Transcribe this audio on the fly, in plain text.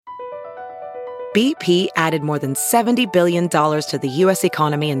BP added more than $70 billion to the U.S.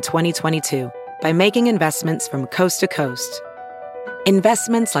 economy in 2022 by making investments from coast to coast.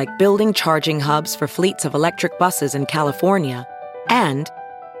 Investments like building charging hubs for fleets of electric buses in California and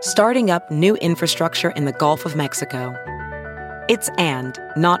starting up new infrastructure in the Gulf of Mexico. It's and,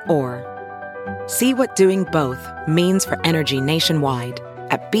 not or. See what doing both means for energy nationwide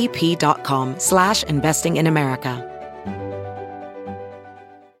at bp.com/investing in America.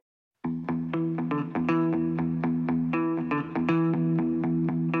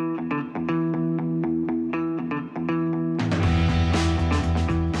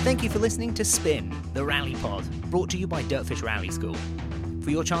 Thank you for listening to Spin, the Rally Pod, brought to you by Dirtfish Rally School. For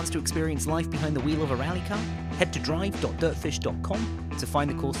your chance to experience life behind the wheel of a rally car, head to drive.dirtfish.com to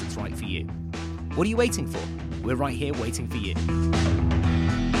find the course that's right for you. What are you waiting for? We're right here waiting for you.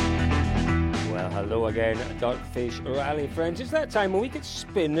 Well, hello again, Dirtfish Rally friends. It's that time when we could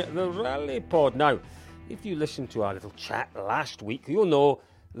spin the Rally Pod. Now, if you listened to our little chat last week, you'll know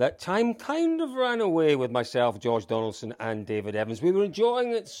that time kind of ran away with myself, George Donaldson and David Evans. We were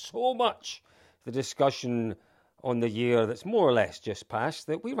enjoying it so much, the discussion on the year that's more or less just passed,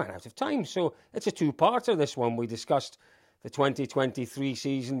 that we ran out of time. So it's a two-parter, this one. We discussed the 2023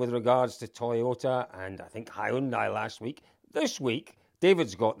 season with regards to Toyota and I think Hyundai last week. This week,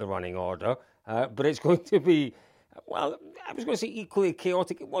 David's got the running order, but it's going to be, well, I was going to say equally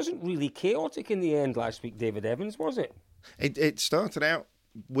chaotic. It wasn't really chaotic in the end last week, David Evans, was it? It started out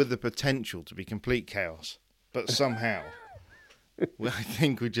with the potential to be complete chaos, but somehow I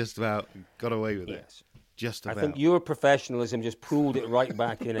think we just about got away with it. Just about. I think your professionalism just pulled it right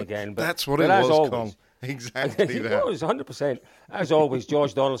back in again. But that's what it was, always, Con. Exactly that. It was 100%. As always,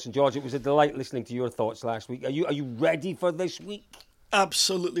 George Donaldson. George, it was a delight listening to your thoughts last week. Are you ready for this week?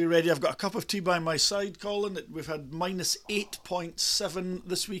 Absolutely ready. I've got a cup of tea by my side, Colin. We've had minus 8.7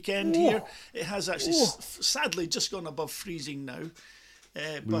 this weekend here. It has actually sadly just gone above freezing now.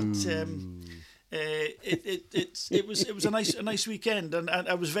 It was a nice weekend, and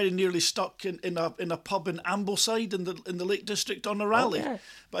I was very nearly stuck in a pub in Ambleside in the Lake District on a rally,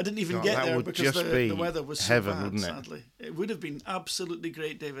 but I didn't even get there because the weather was so heaven, bad. Wouldn't it? Sadly, it would have been absolutely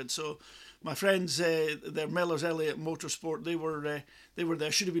great, David. So my friends, they're Mellors Elliott Motorsport. They were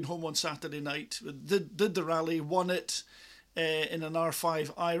there. Should have been home on Saturday night. Did the rally, won it. In an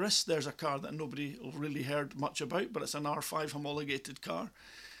R5 Iris. There's a car that nobody really heard much about, but it's an R5 homologated car,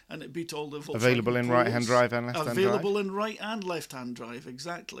 and it beat all the Volkswagen available in right-hand drive and left-hand drive. Available in right and left-hand drive,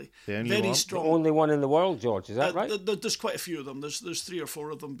 exactly. Very strong. The only one in the world, George. Is that right? There's quite a few of them. There's 3 or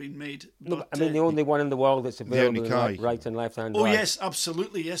 4 of them being made. No, I mean the only one in the world that's available in right and left-hand drive. Oh yes,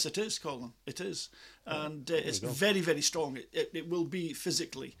 absolutely. Yes, it is, Colin. It is, and it's very, very strong. It will be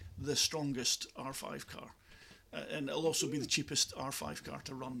physically the strongest R5 car. And it'll also be the cheapest R5 car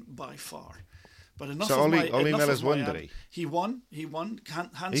to run by far. But enough so of Ollie Mellors won, did he? He won.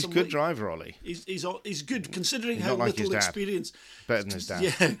 Handsomely. He's a good driver, Ollie. He's good considering He's how like little experience. Better than his dad.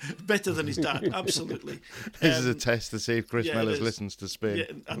 Yeah, better than his dad. Absolutely. This is a test to see if Chris Mellors listens to Spin.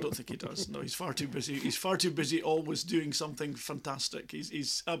 Yeah, I don't think he does. No, he's far too busy. He's far too busy, always doing something fantastic.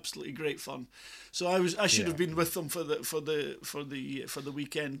 He's absolutely great fun. So I should have been with them for the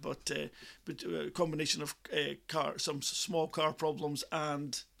weekend, but a combination of some small car problems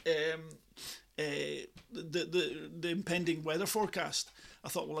and the impending weather forecast. I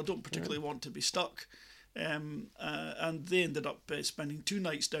thought, well, I don't particularly want to be stuck, and they ended up spending 2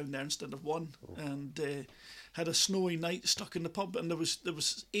 nights down there instead of 1, and had a snowy night stuck in the pub, and there was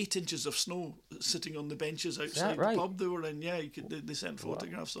 8 inches of snow sitting on the benches outside the pub they were in. Yeah, they sent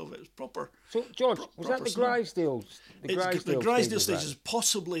photographs of it. It was proper. So, George, was that the Grisdale? The Grisdale stage is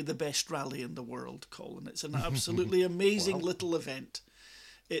possibly the best rally in the world, Colin. It's an absolutely amazing little event.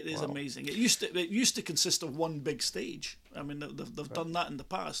 It is amazing. It used to consist of one big stage. I mean, they've done that in the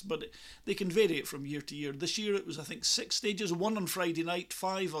past, but they can vary it from year to year. This year it was, I think, 6 stages, 1 on Friday night,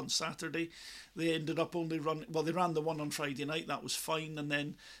 5 on Saturday. They ended up they ran the 1 on Friday night, that was fine, and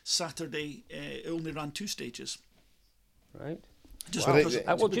then Saturday it only ran 2 stages. Right. Just well, because do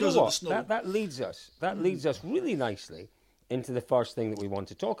you know what? Snow. That leads us really nicely into the first thing that we want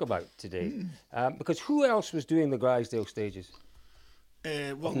to talk about today. Because who else was doing the Grisdale stages?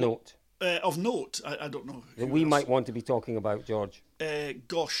 Of note. Of note, I don't know. That we might want to be talking about, George.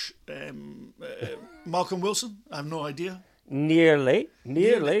 Malcolm Wilson? I have no idea. Nearly.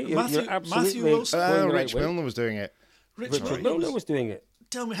 You're absolutely Matthew Wilson. Rich Milner was doing it. Richard Milner was doing it.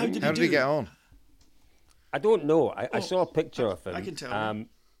 Tell me, how did he get on? I don't know. I saw a picture of him. I can tell you.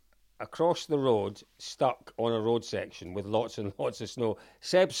 across the road, stuck on a road section with lots and lots of snow.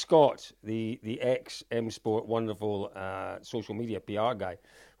 Seb Scott, the ex-M Sport wonderful social media PR guy,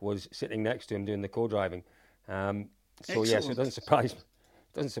 was sitting next to him doing the co-driving. So yes, it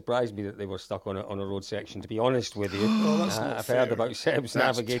doesn't surprise me that they were stuck on a road section, to be honest with you. Well, that's not I've fair. heard about Seb's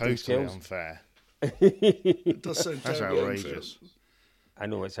navigating totally skills. Unfair. It does sound That's terribly outrageous. I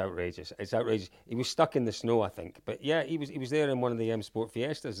know, it's outrageous. It's outrageous. He was stuck in the snow, I think. But yeah, he was there in one of the M Sport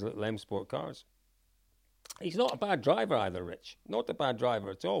Fiestas, little M Sport cars. He's not a bad driver either, Rich. Not a bad driver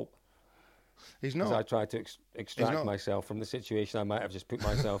at all. He's As not. I try to extract myself from the situation I might have just put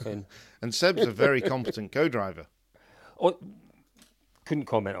myself in. And Seb's a very competent co-driver. Oh, couldn't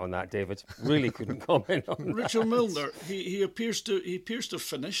comment on that, David. Really couldn't comment on that. Richard Milner, he appears to have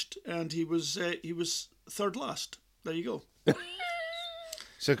finished, and he was third last. There you go.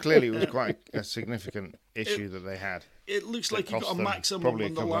 So clearly it was quite a significant issue that they had. It looks like he cost got a them maximum probably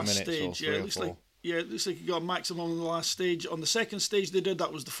on a the couple of last minutes or stage. 3 Yeah, or it looks 4. like it looks like he got a maximum on the last stage. On the second stage they did,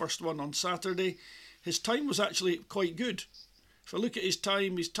 that was the first one on Saturday. His time was actually quite good. If I look at his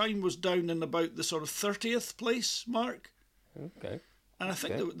time was down in about the sort of 30th place mark. Okay. And I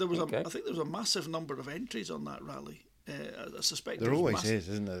think there was a massive number of entries on that rally. I suspect There always is,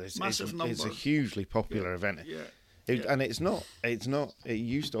 isn't there? It's a hugely popular event. Yeah. And it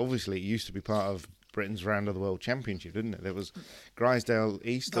used to be part of Britain's Round of the World Championship, didn't it? There was Grisdale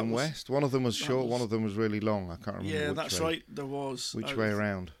East and West. One of them was short, one of them was really long. I can't remember Yeah, which that's way, right. There was. which way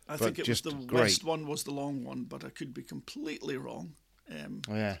around. I But think it was just the great. West one was the long one, but I could be completely wrong.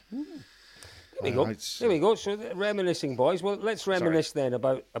 Yeah. There we go. So reminiscing, boys. Well, let's reminisce then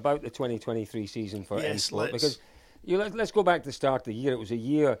about the 2023 season for M Sport, because let's go back to the start of the year. It was a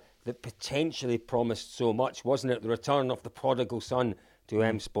year that potentially promised so much, wasn't it? The return of the prodigal son to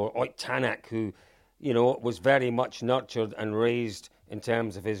M Sport, Oit Tanak, who, was very much nurtured and raised in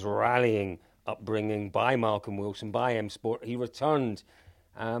terms of his rallying upbringing by Malcolm Wilson, by M Sport. He returned,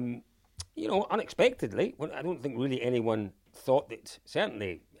 unexpectedly. Well, I don't think really anyone thought that,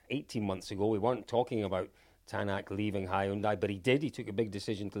 certainly 18 months ago, we weren't talking about Tanak leaving Hyundai, but he did. He took a big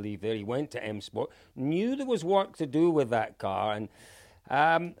decision to leave there. He went to M Sport, knew there was work to do with that car, and,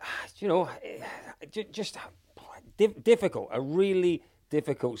 just difficult, a really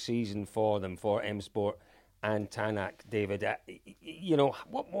difficult season for them, for M Sport and Tanak, David.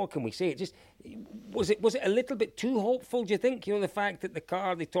 What more can we say? Was it a little bit too hopeful, do you think? The fact that the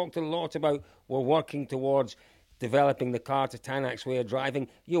car, they talked a lot about, we're working towards developing the car to Tanak's way of driving.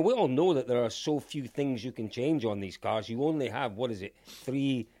 We all know that there are so few things you can change on these cars. You only have,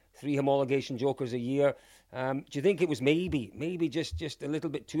 three homologation jokers a year. Do you think it was maybe just a little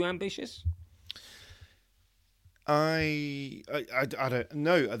bit too ambitious? I don't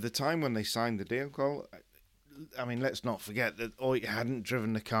know. At the time when they signed the deal, Cole, I mean, let's not forget that Oit hadn't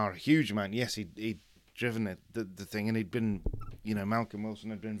driven the car a huge amount. Yes, he'd driven the thing, and he'd been, Malcolm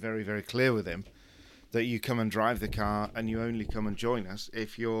Wilson had been very, very clear with him that you come and drive the car and you only come and join us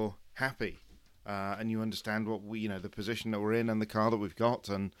if you're happy and you understand what the position that we're in and the car that we've got.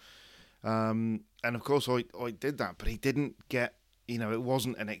 And of course, Oit did that, but he didn't get, it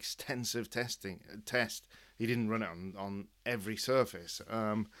wasn't an extensive test. He didn't run it on every surface.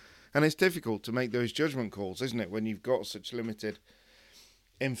 And it's difficult to make those judgment calls, isn't it, when you've got such limited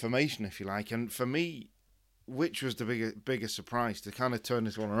information, if you like. And for me, which was the bigger surprise to kind of turn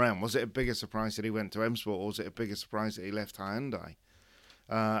this one around? Was it a bigger surprise that he went to M Sport, or was it a bigger surprise that he left Hyundai?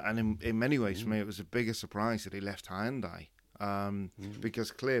 And in many ways, for me, it was a bigger surprise that he left Hyundai,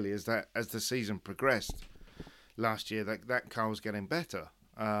 because clearly, as the season progressed last year, that car was getting better.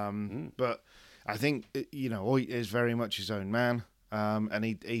 But I think Oit is very much his own man, and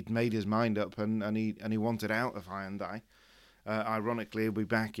he'd made his mind up, and he wanted out of Hyundai. Ironically, he'll be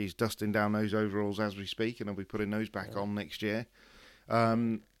back. He's dusting down those overalls as we speak, and he'll be putting those back on next year.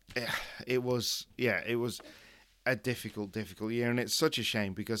 It was a difficult year, and it's such a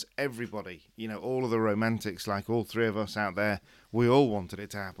shame because everybody, all of the romantics, like all three of us out there, we all wanted it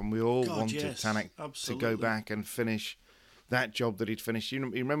to happen. We all wanted Tanak to go back and finish that job that he'd finished.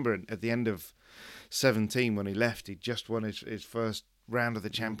 You remember at the end of 2017 when he left, he'd just won his first round of the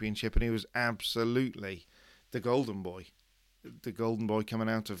championship, and he was absolutely the golden boy coming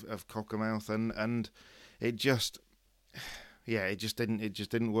out of Cockermouth, and it just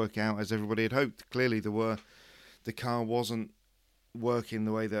didn't work out as everybody had hoped. Clearly, the car wasn't working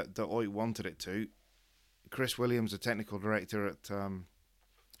the way that Oit wanted it to. Chris Williams, the technical director at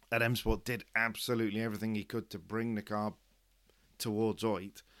M Sport, did absolutely everything he could to bring the car towards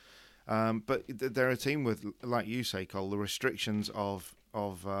Oit. But they're a team with, like you say, Cole, the restrictions of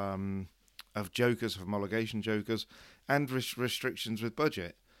jokers, of homologation jokers, and restrictions with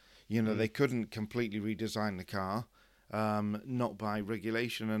budget. You know, they couldn't completely redesign the car, not by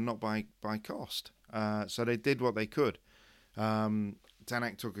regulation and not by cost. So they did what they could.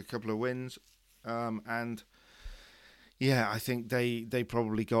 Tanak took a couple of wins, and yeah, I think they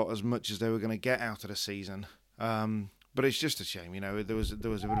probably got as much as they were going to get out of the season. But it's just a shame, you know. There was a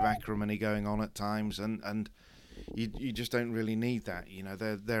bit of acrimony going on at times, and you just don't really need that. You know,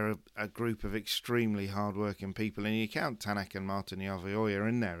 they're a group of extremely hard-working people, and you count Tanak and Martin Yavaoya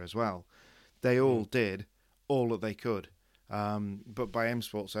in there as well. They all did all that they could, but by M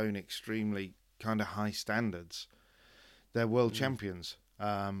Sport's own extremely kind of high standards, they're world champions,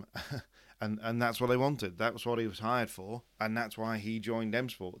 and that's what they wanted. That's what he was hired for, and that's why he joined M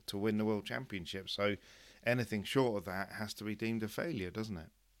Sport, to win the world championship. So anything short of that has to be deemed a failure, doesn't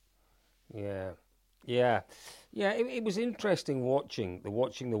it? Yeah. It was interesting watching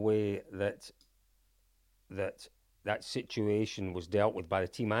the way that situation was dealt with by the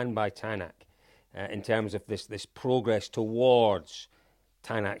team and by Tanak, in terms of this progress towards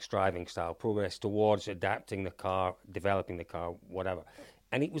Tanak's driving style, progress towards adapting the car, developing the car, whatever.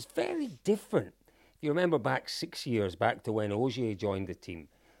 And it was very different. If you remember back 6 years, back to when Ogier joined the team,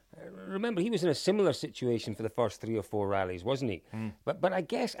 remember, he was in a similar situation for the first 3 or 4 rallies, wasn't he? But I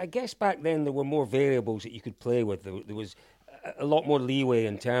guess back then there were more variables that you could play with. There was a lot more leeway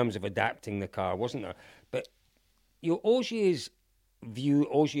in terms of adapting the car, wasn't there? But Ogier's view,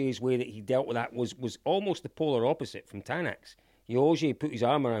 Ogier's way that he dealt with that was almost the polar opposite from Tanak's. Ogier put his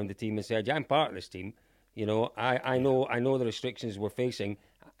arm around the team and said, "Yeah, I'm part of this team. You know, I know the restrictions we're facing,"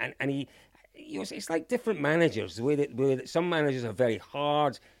 and he. It's like different managers. The way that some managers are very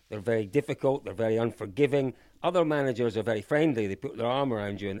hard, they're very difficult, they're very unforgiving. Other managers are very friendly. They put their arm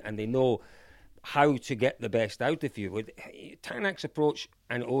around you and they know how to get the best out of you. With Tanak's approach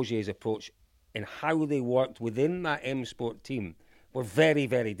and Ogier's approach in how they worked within that M Sport team were very,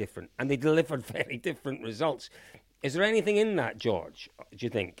 very different, and they delivered very different results. Is there anything in that, George, do you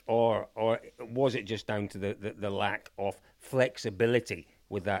think, or was it just down to the lack of flexibility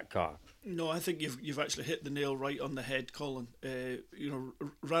with that car? No, I think you've actually hit the nail right on the head, Colin.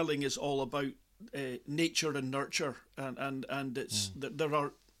 Rallying is all about nature and nurture, and it's there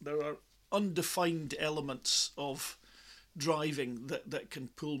are undefined elements of driving that can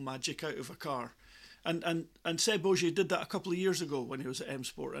pull magic out of a car. And Seb Ogier did that a couple of years ago when he was at M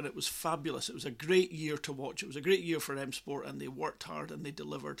Sport, and it was fabulous. It was a great year to watch. It was a great year for M Sport, and they worked hard and they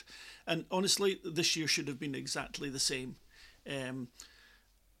delivered. And honestly, this year should have been exactly the same.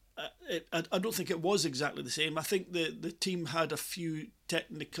 I don't think it was exactly the same. I think the team had a few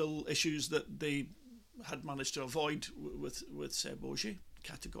technical issues that they had managed to avoid with Seb Ogier,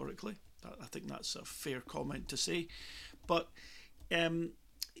 categorically. I think that's a fair comment to say. But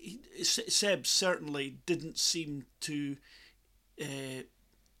Seb certainly didn't seem to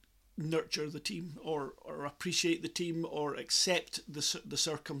nurture the team or appreciate the team or accept the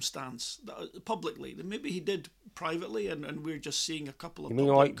circumstance publicly. Maybe he did privately, and we're just seeing a couple of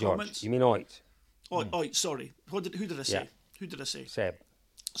public comments. George? You mean Oit? Oit, sorry. Who did I say? Yeah. Who did I say? Seb.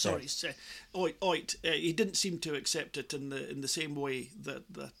 Sorry, Seb. Oit. He didn't seem to accept it in the same way that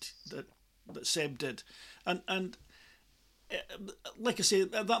Seb did, and like I say,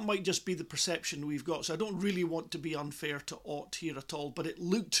 that might just be the perception we've got. So I don't really want to be unfair to Ott here at all, but it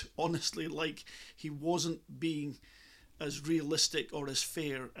looked honestly like he wasn't being as realistic or as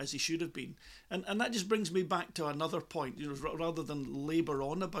fair as he should have been. And that just brings me back to another point, rather than labour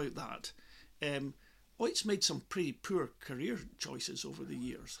on about that. Oit's made some pretty poor career choices over the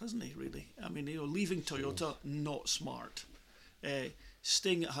years, hasn't he, really? I mean, leaving Toyota, not smart.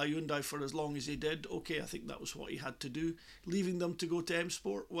 Staying at Hyundai for as long as he did, okay, I think that was what he had to do. Leaving them to go to M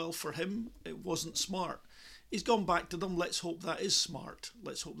Sport, well, for him, it wasn't smart. He's gone back to them. Let's hope that is smart.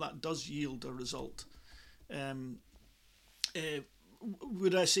 Let's hope that does yield a result.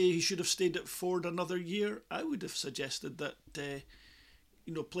 Would I say he should have stayed at Ford another year? I would have suggested that,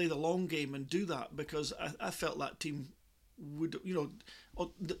 play the long game and do that, because I felt that team would,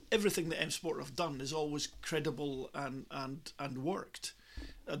 everything that M Sport have done is always credible and worked.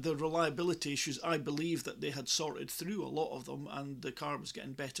 The reliability issues, I believe that they had sorted through a lot of them, and the car was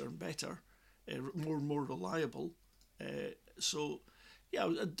getting better and better, more and more reliable. So, yeah, I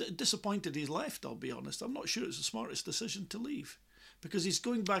was disappointed he's left, I'll be honest. I'm not sure it's the smartest decision to leave, because he's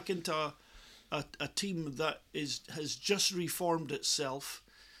going back into a team that has just reformed itself.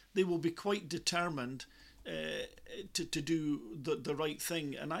 They will be quite determined to do the right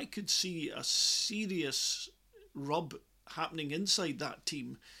thing, and I could see a serious rub happening inside that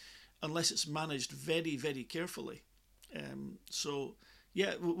team unless it's managed very, very carefully. So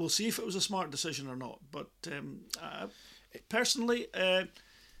yeah, we'll see if it was a smart decision or not, but personally,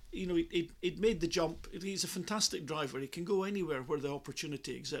 he'd made the jump. He's a fantastic driver. He can go anywhere where the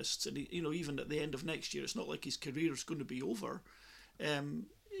opportunity exists, and even at the end of next year, it's not like his career is going to be over.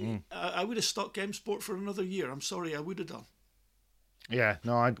 I would have stuck M Sport for another year. I'm sorry, I would have done. Yeah,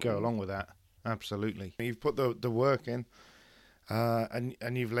 no, I'd go along with that. Absolutely. You've put the work in,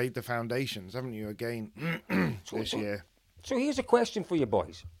 and you've laid the foundations, haven't you? Again, this year. So here's a question for you,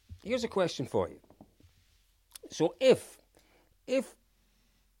 boys. Here's a question for you. So if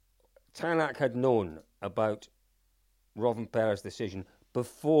Tanak had known about Rovanpera's decision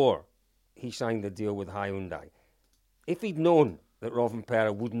before he signed the deal with Hyundai, if he'd known that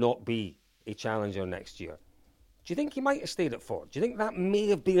Rovanpera would not be a challenger next year, do you think he might have stayed at Ford? Do you think that may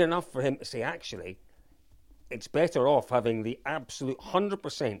have been enough for him to say, actually, it's better off having the absolute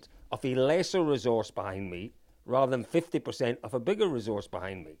 100% of a lesser resource behind me rather than 50% of a bigger resource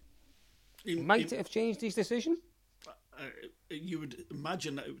behind me? Might it have changed his decision? You would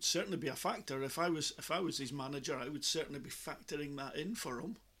imagine that it would certainly be a factor. If I was his manager, I would certainly be factoring that in for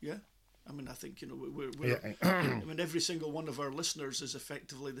him. Yeah, I mean, I think we're I mean, every single one of our listeners is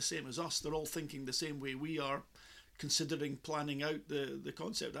effectively the same as us. They're all thinking the same way we are, considering planning out the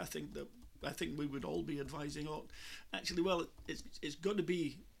concept. I think we would all be advising, actually, well, it's got to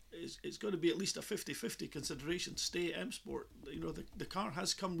be. It's got to be at least a 50-50 consideration. Stay at M Sport. The car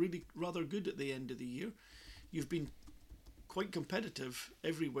has come really rather good at the end of the year. You've been quite competitive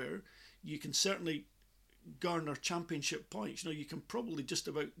everywhere. You can certainly garner championship points. You can probably just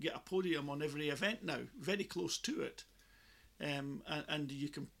about get a podium on every event now, very close to it. And you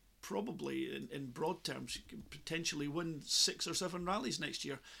can probably, in broad terms, you can potentially win 6 or 7 rallies next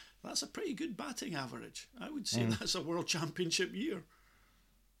year. That's a pretty good batting average. I would say that's a world championship year.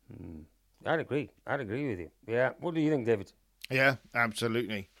 I'd agree with you. Yeah. What do you think, David? Yeah,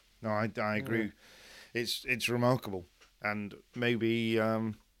 absolutely. No, I agree. It's remarkable, and maybe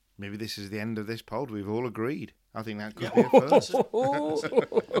this is the end of this pod. We've all agreed. I think that could be a first. What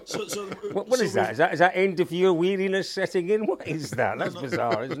is that? Is that end of year weariness setting in? What is that? That's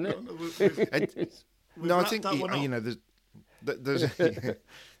bizarre, isn't it? No, I think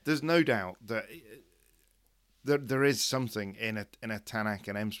there's no doubt that there is something in a Tanak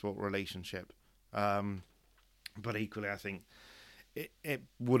and M Sport relationship, but equally, I think it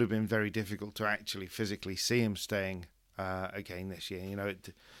would have been very difficult to actually physically see him staying again this year.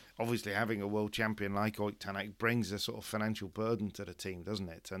 Obviously having a world champion like Oyk Tanak brings a sort of financial burden to the team, doesn't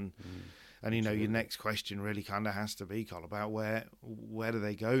it? And your next question really kind of has to be, Col, about where do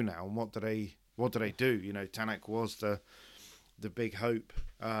they go now, and what do they do? Tanak was the big hope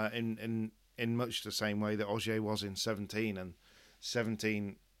in much the same way that Ogier was in 17, and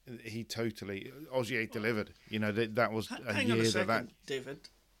 17 Ogier delivered. That was a year that.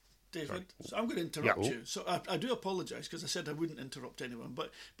 David, so I'm going to interrupt you. So I do apologise, because I said I wouldn't interrupt anyone,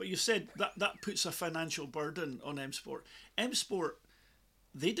 but you said that puts a financial burden on M Sport. M Sport,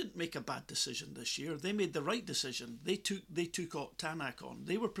 they didn't make a bad decision this year. They made the right decision. They took Tanak on.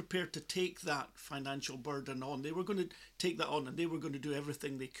 They were prepared to take that financial burden on. They were going to take that on, and they were going to do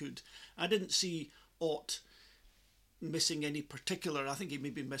everything they could. I didn't see Ott missing any particular. I think he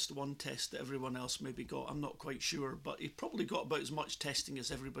maybe missed one test that everyone else maybe got. I'm not quite sure, but he probably got about as much testing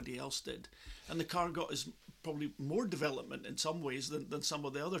as everybody else did, and the car got probably more development in some ways than some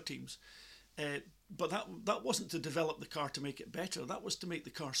of the other teams. But that wasn't to develop the car to make it better. That was to make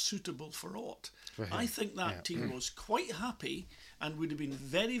the car suitable for Ott. I think that team was quite happy and would have been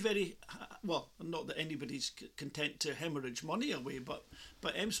very, very well. Not that anybody's content to hemorrhage money away, but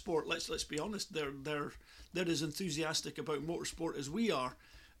M Sport, let's be honest, they're as enthusiastic about motorsport as we are,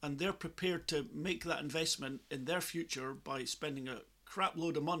 and they're prepared to make that investment in their future by spending a crap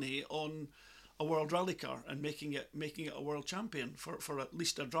load of money on a world rally car and making it a world champion for at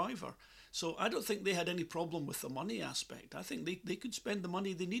least a driver. So I don't think they had any problem with the money aspect. I think they could spend the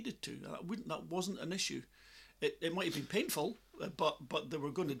money they needed to. That wasn't an issue. It might have been painful, but they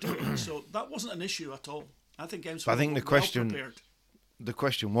were going to do it. So that wasn't an issue at all. I think M Sport were well prepared. The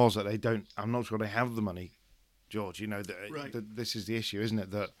question was that they don't. I'm not sure they have the money, George. This is the issue, isn't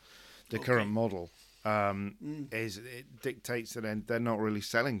it? That the current model it dictates that they're not really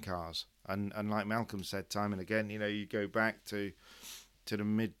selling cars. And like Malcolm said time and again, you go back to the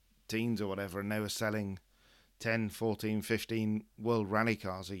mid-teens or whatever, and they were selling 10, 14, 15 World Rally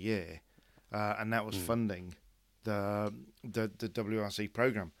cars a year, and that was funding the WRC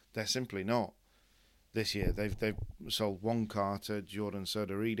program. They're simply not this year. They've sold one car to Jordan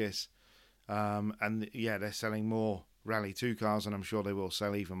Soderidis, and they're selling more Rally 2 cars, and I'm sure they will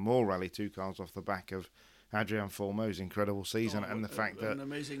sell even more Rally 2 cars off the back of Adrian Formeau's incredible season, and the fact that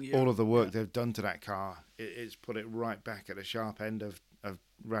all of the work they've done to that car, it's put it right back at the sharp end of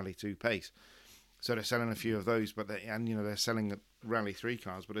Rally 2 pace. So they're selling a few of those, but they're selling Rally 3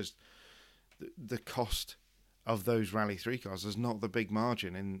 cars, but as the cost of those Rally 3 cars, there's not the big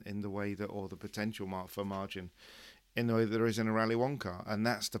margin in the way that, or the potential for margin in the way that there is in a Rally 1 car. And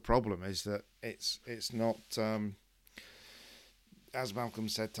that's the problem, is that it's not, as Malcolm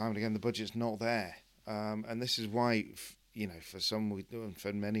said time and again, the budget's not there. And this is why, for some,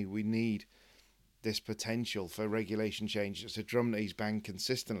 for many, we need this potential for regulation change. It's a drum that he's banged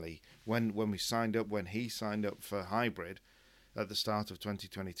consistently. When he signed up for hybrid at the start of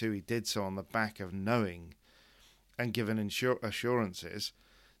 2022, he did so on the back of knowing and given assurances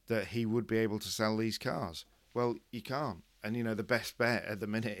that he would be able to sell these cars. Well, you can't. And, the best bet at the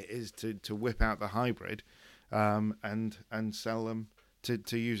minute is to whip out the hybrid and sell them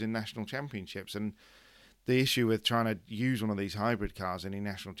to use in national championships. And the issue with trying to use one of these hybrid cars in a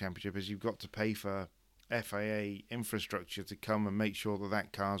national championship is you've got to pay for FIA infrastructure to come and make sure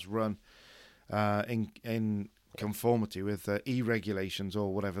that car's run in conformity with E-regulations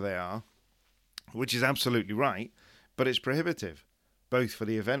or whatever they are, which is absolutely right, but it's prohibitive, both for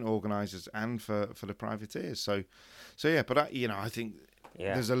the event organisers and for the privateers. So yeah, but I think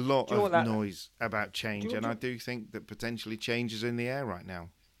there's a lot of noise about change, and I do think that potentially change is in the air right now.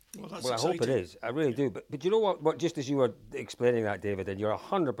 Well, I hope it is. I really do. But you know what? Just as you were explaining that, David, and you're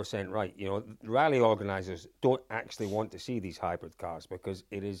 100% right. Rally organisers don't actually want to see these hybrid cars because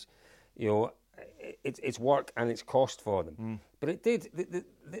it is, it's work and it's cost for them. But it did.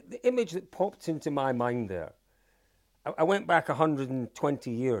 The image that popped into my mind there, I went back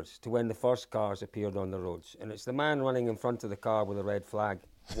 120 years to when the first cars appeared on the roads, and it's the man running in front of the car with a red flag,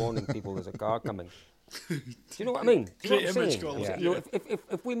 warning people there's a car coming. Do you know what I mean? Great image, Colin. Yeah.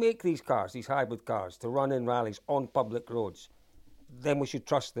 If we make these cars, these hybrid cars, to run in rallies on public roads, then we should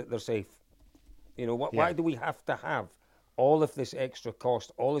trust that they're safe. Why do we have to have all of this extra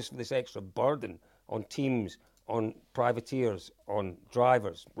cost, all of this extra burden on teams, on privateers, on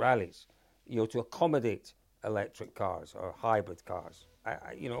drivers, rallies, to accommodate electric cars or hybrid cars?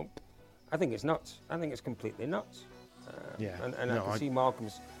 I think it's nuts. I think it's completely nuts. And I can see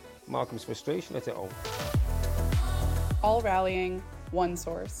Malcolm's frustration at it all. All rallying, one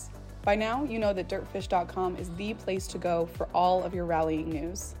source. By now, you know that dirtfish.com is the place to go for all of your rallying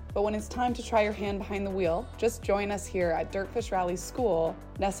news. But when it's time to try your hand behind the wheel, just join us here at Dirtfish Rally School,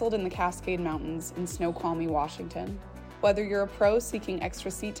 nestled in the Cascade Mountains in Snoqualmie, Washington. Whether you're a pro seeking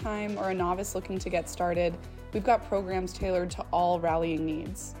extra seat time or a novice looking to get started, we've got programs tailored to all rallying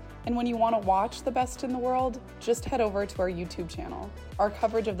needs. And when you want to watch the best in the world, just head over to our YouTube channel. Our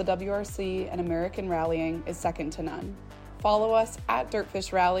coverage of the WRC and American rallying is second to none. Follow us at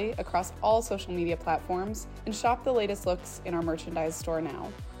Dirtfish Rally across all social media platforms and shop the latest looks in our merchandise store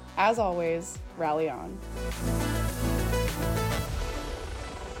now. As always, rally on.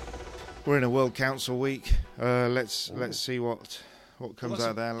 We're in a World Council week. Let's see what comes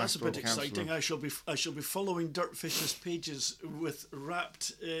out there. That's a bit exciting. I shall be following Dirtfish's pages with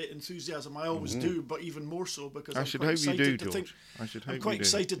rapt enthusiasm. I always do, but even more so because I should hope you do, George. I'm quite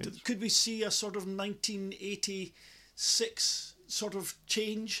excited. Could we see a sort of 1986 sort of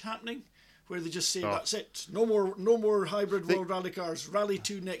change happening, where they just say that's it, no more hybrid World Rally cars. Rally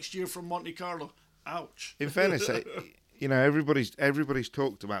 2 next year from Monte Carlo. Ouch. In fairness, everybody's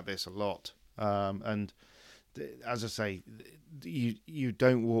talked about this a lot, and as I say, you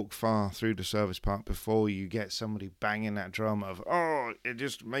don't walk far through the service park before you get somebody banging that drum of,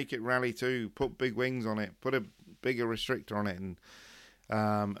 just make it Rally 2, put big wings on it, put a bigger restrictor on it, and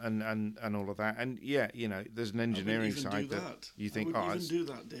all of that. And there's an engineering side that you think, do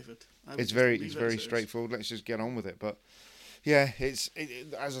that, David. It's very straightforward. Let's just get on with it. But yeah, it's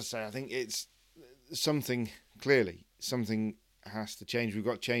as I say, I think it's something has to change. We've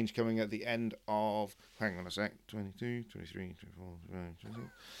got change coming at the end of, hang on a sec, 22, 23, 24,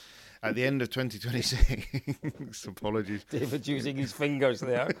 25, at the end of 2026. Apologies. David using his fingers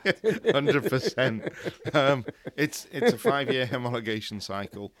there. 100%. It's a 5-year homologation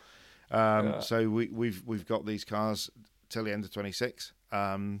cycle. So we've got these cars till the end of 26.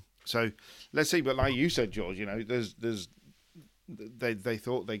 So let's see. But like you said, George, they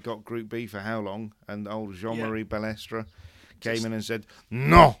thought they got Group B for how long? And old Jean-Marie Balestre came in and said,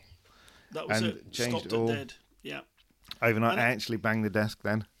 no! That was and it. Changed Stopped it all. it dead. Yeah. Overnight, I actually banged the desk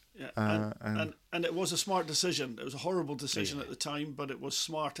then. Yeah, and it was a smart decision. It was a horrible decision at the time, but it was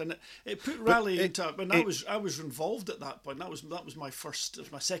smart, and it put rally into. And I was involved at that point. That was my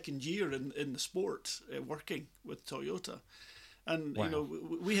second year in the sport, working with Toyota, and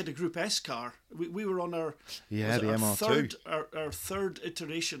we had a Group S car. We were on our the MR2, our third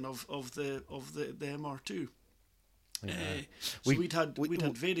iteration of the MR2. So we'd had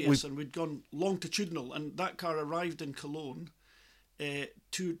various, and we'd gone longitudinal, and that car arrived in Cologne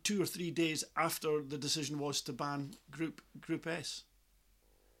 2 or 3 days after the decision was to ban Group S.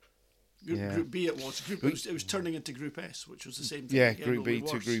 Group B it was. It was turning into Group S, which was the same thing. Yeah, Group B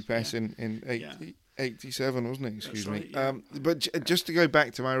to Group S in 87, wasn't it? Excuse me. Yeah. But just to go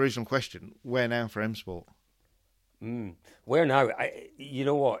back to my original question, where now for M Sport? Where now? You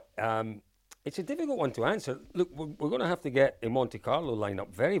know what? It's a difficult one to answer. Look, we're going to have to get a Monte Carlo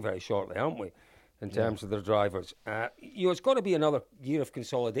lineup very, very shortly, aren't we? In terms of their drivers, it's got to be another year of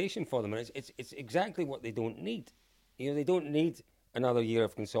consolidation for them, and it's exactly what they don't need. They don't need another year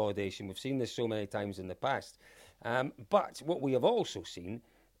of consolidation. We've seen this so many times in the past. But what we have also seen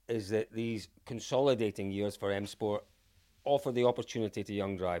is that these consolidating years for M Sport offer the opportunity to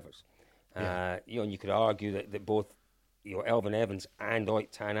young drivers. And you could argue that both Elvin Evans and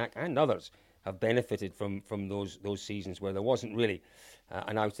Oyt Tanak and others have benefited from those seasons where there wasn't really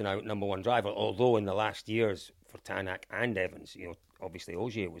an out-and-out number one driver, although in the last years for Tanak and Evans, obviously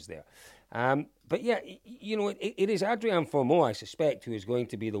Ogier was there. But yeah, it is Adrian Fourmeau, I suspect, who is going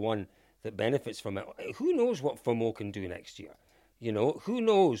to be the one that benefits from it. Who knows what Fourmeau can do next year? Who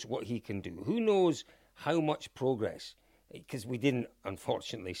knows what he can do? Who knows how much progress? Because we didn't,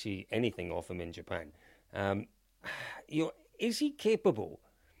 unfortunately, see anything of him in Japan. Is he capable?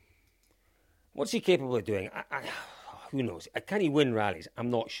 What's he capable of doing? Who knows? Can he win rallies? I'm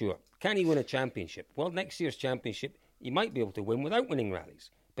not sure. Can he win a championship? Well, next year's championship, you might be able to win without winning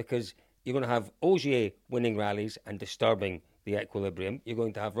rallies, because you're going to have Ogier winning rallies and disturbing the equilibrium. You're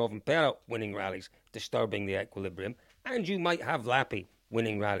going to have Robin Perra winning rallies, disturbing the equilibrium. And you might have Lappi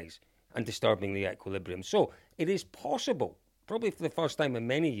winning rallies and disturbing the equilibrium. So it is possible, probably for the first time in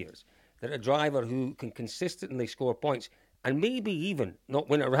many years, that a driver who can consistently score points and maybe even not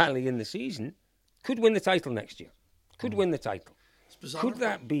win a rally in the season could win the title next year. Could win the title. It's bizarre. Could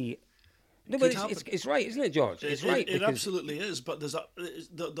that be? No, but it's right, isn't it, George? It's right. It absolutely is. But there's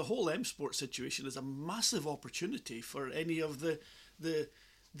the whole M Sport situation is a massive opportunity for any of the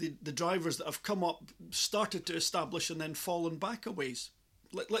drivers that have come up, started to establish, and then fallen back a ways.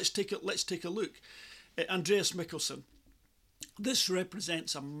 Let's take a look. Andreas Mikkelsen. This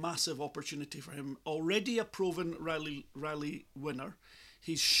represents a massive opportunity for him. Already a proven rally winner.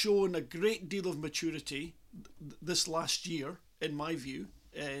 He's shown a great deal of maturity this last year, in my view.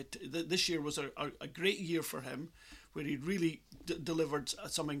 This year was a great year for him, where he really delivered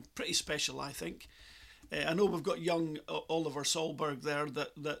something pretty special, I think. I know we've got young Oliver Solberg there.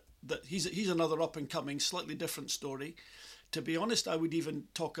 That he's another up and coming, slightly different story. To be honest, I would even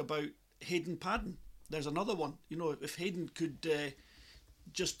talk about Hayden Padden. There's another one. If Hayden could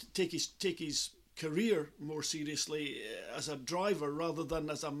just take his career more seriously as a driver rather than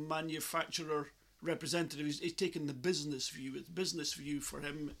as a manufacturer representative, he's taken the business view. The business view for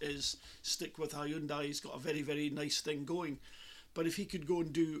him is stick with Hyundai. He's got a very, very nice thing going. But if he could go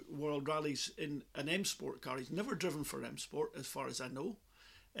and do world rallies in an M Sport car, he's never driven for M Sport as far as I know.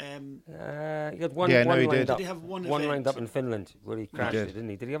 He had one lined up. Did he have one lined up in Finland where he crashed it, didn't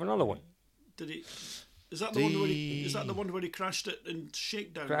he? Did he have another one? Did he? Is that the one where he crashed it in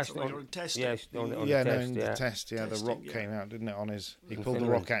shakedown or in testing? Yes, in the test. The rock came out, didn't it? He pulled the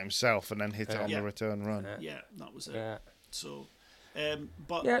rock out himself and then hit it on the return run. That was it. Yeah. So, and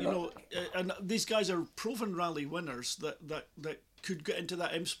these guys are proven rally winners that could get into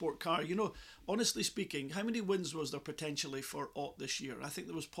that M Sport car. Honestly speaking, how many wins was there potentially for Ott this year? I think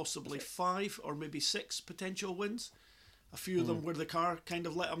there was possibly 5 or maybe 6 potential wins. A few of them where the car kind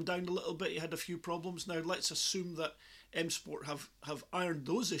of let him down a little bit. He had a few problems. Now, let's assume that M Sport have ironed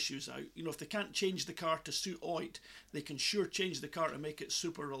those issues out. If they can't change the car to suit Oyt, they can sure change the car to make it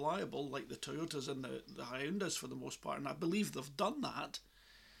super reliable, like the Toyotas and the Hyundais for the most part. And I believe they've done that.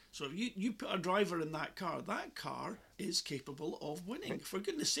 So if you put a driver in that car is capable of winning. For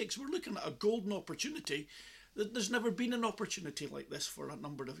goodness sakes, we're looking at a golden opportunity. There's never been an opportunity like this for a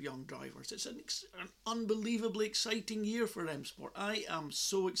number of young drivers. It's an unbelievably exciting year for M Sport. I am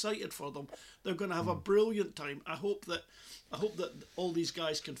so excited for them. They're going to have a brilliant time. I hope that all these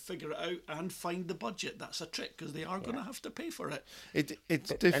guys can figure it out and find the budget. That's a trick, because they are going to have to pay for it.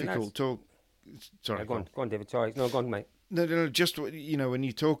 It's difficult to. Sorry, go on, David. Sorry, no, go on, mate. No. Just when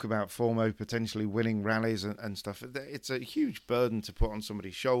you talk about Fourmeau potentially winning rallies and stuff, it's a huge burden to put on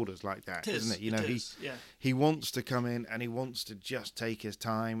somebody's shoulders like that, isn't it? He wants to come in and he wants to just take his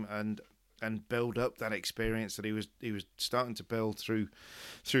time and build up that experience that he was starting to build through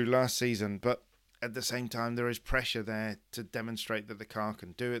last season. But at the same time, there is pressure there to demonstrate that the car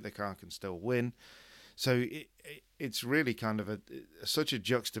can do it, the car can still win. So it's really kind of such a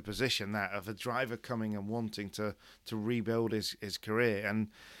juxtaposition that of a driver coming and wanting to rebuild his career. And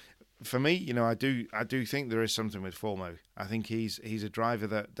for me, you know, I do think there is something with Formo. I think he's a driver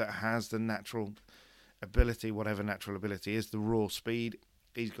that has the natural ability, whatever natural ability is, the raw speed.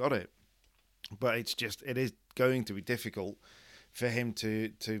 He's got it, but it is going to be difficult for him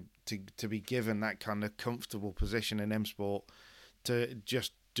to be given that kind of comfortable position in M Sport to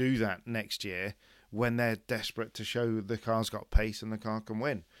just do that next year when they're desperate to show the car's got pace and the car can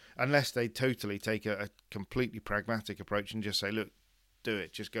win. Unless they totally take a completely pragmatic approach and just say, look, do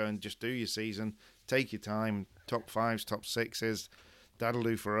it. Just go and just do your season. Take your time. Top 5s, top 6s. That'll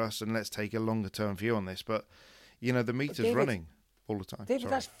do for us, and let's take a longer-term view on this. But, you know, the meter's running all the time. David,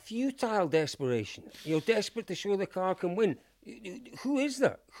 that's futile desperation. You're desperate to show the car can win. Who is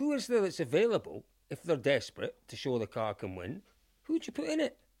there? Who is there that's available if they're desperate to show the car can win? Who'd you put in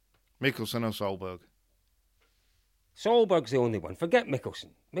it? Mickelson or Solberg? Solberg's the only one. Forget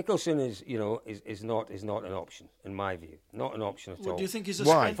Mickelson. Mickelson is not an option in my view. Not an option at all. Do you think he's a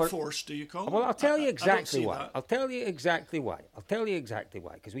sprint force? Do you call him? Well, I'll tell you exactly why. I'll tell you exactly why.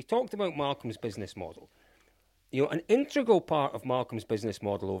 Because we talked about Malcolm's business model. You know, an integral part of Malcolm's business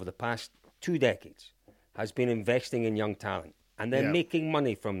model over the past 2 decades has been investing in young talent and then making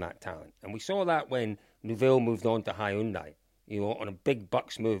money from that talent. And we saw that when Neuville moved on to Hyundai, you know, on a big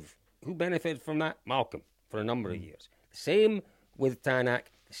bucks move. Who benefited from that? Malcolm, for a number of years. Same with Tanak,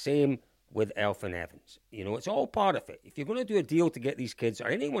 same with Elfyn Evans. You know, it's all part of it. If you're going to do a deal to get these kids or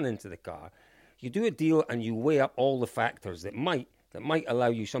anyone into the car, you do a deal and you weigh up all the factors that might allow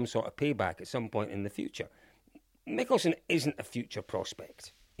you some sort of payback at some point in the future. Mickelson isn't a future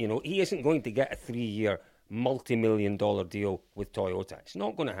prospect. You know, he isn't going to get a 3-year, multi-million-dollar deal with Toyota. It's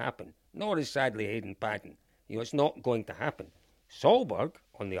not going to happen. Nor is sadly Hayden Paddon. You know, it's not going to happen. Solberg,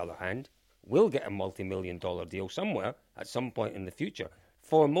 on the other hand, will get a multi-million-dollar deal somewhere at some point in the future.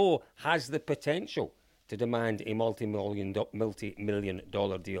 Formeau has the potential to demand a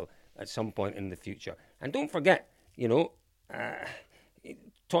multi-million-dollar deal at some point in the future. And don't forget, you know,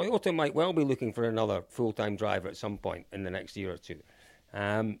 Toyota might well be looking for another full-time driver at some point in the next year or two.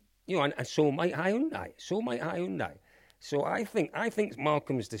 You know, and so might Hyundai. So I think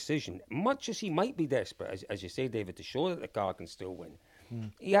Malcolm's decision, much as he might be desperate, as you say, David, to show that the car can still win,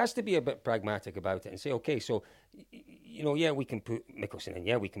 he has to be a bit pragmatic about it and say, okay, so, you know, yeah, we can put Mickelson in,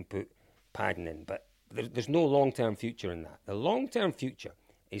 yeah, we can put Paddon in, but there's no long-term future in that. The long-term future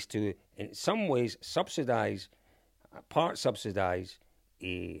is to, in some ways, part subsidise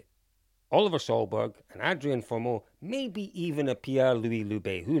a Oliver Solberg, an Adrian Formeau, maybe even a Pierre-Louis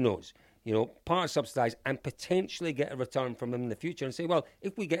Loubet, who knows? You know, part subsidise and potentially get a return from him in the future and say, well,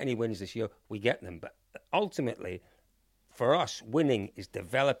 if we get any wins this year, we get them. But ultimately, for us, winning is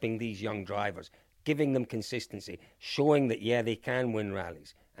developing these young drivers, giving them consistency, showing that, yeah, they can win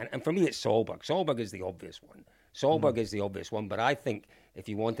rallies. And for me, it's Solberg. Solberg is the obvious one. But I think if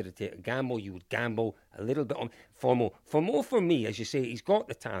you wanted to take a gamble, you would gamble a little bit on Formeau. Formeau, for me, as you say, he's got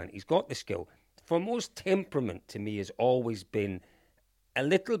the talent, he's got the skill. Formeau's temperament, to me, has always been a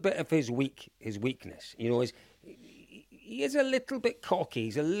little bit of his weakness. You know, he is a little bit cocky.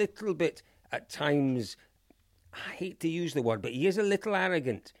 He's a little bit, at times, I hate to use the word, but he is a little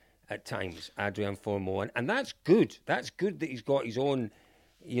arrogant at times, Adrian Formeau. And that's good. That's good that he's got his own,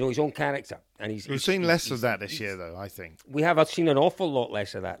 you know, his own character. And we've seen less of that this year, though, I think. We have seen an awful lot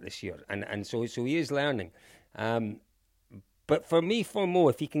less of that this year. And so he is learning. But for me, Formeau,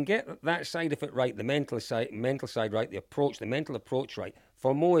 if he can get that side of it right, the mental side right, the mental approach right,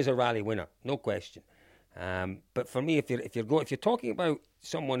 Formeau is a rally winner, no question. But for me, if you're talking about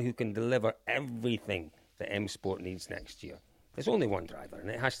someone who can deliver everything that M Sport needs next year, there's only one driver, and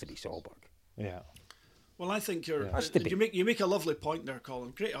it has to be Solberg. Yeah. Well, I think you make a lovely point there,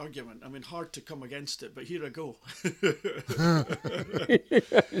 Colin. Great argument. I mean, hard to come against it, but here I go.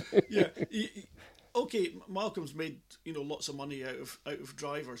 Yeah. Okay, Malcolm's made, you know, lots of money out of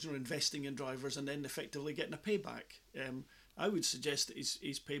drivers, you know, investing in drivers and then effectively getting a payback. I would suggest that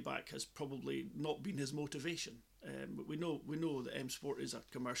his payback has probably not been his motivation. But we know that M Sport is a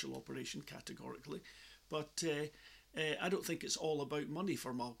commercial operation categorically, but I don't think it's all about money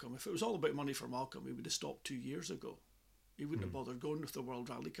for Malcolm. If it was all about money for Malcolm, he would have stopped 2 years ago. He wouldn't have bothered going with the World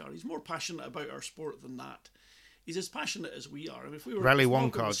Rally Car. He's more passionate about our sport than that. He's as passionate as we are. I mean, if we were Rally One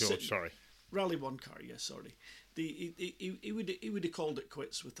car, George. Sorry. Rally One car, yes, sorry. He would have called it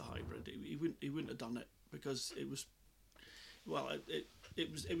quits with the hybrid. He wouldn't have done it because it was, well,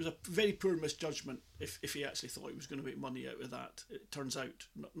 it was a very poor misjudgment if he actually thought he was going to make money out of that. It turns out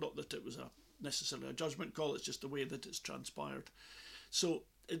not that it was necessarily a judgment call. It's just the way that it's transpired. So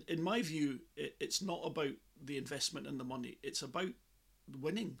in my view, it's not about the investment and the money. It's about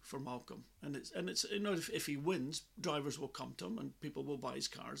winning for Malcolm, and it's if he wins, drivers will come to him and people will buy his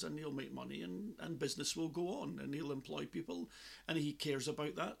cars and he'll make money and business will go on and he'll employ people, and he cares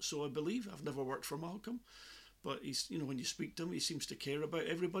about that. So I believe, I've never worked for Malcolm, but he's, when you speak to him, he seems to care about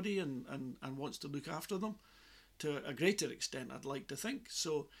everybody and wants to look after them to a greater extent, I'd like to think.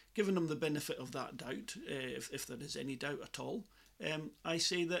 So giving him the benefit of that doubt, if there is any doubt at all, I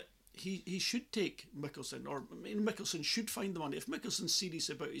say that he should take Mickelson, or Mickelson should find the money. If Mickelson's serious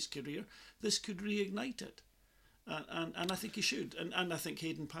about his career, this could reignite it, and I think he should, and I think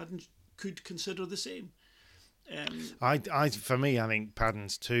Hayden Paddon could consider the same. For me, I think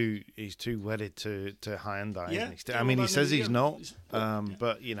Paddon's he's too wedded to Hyundai. Yeah, isn't he? I mean, he says he's not,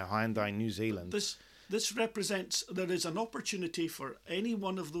 but Hyundai New Zealand. This represents, there is an opportunity for any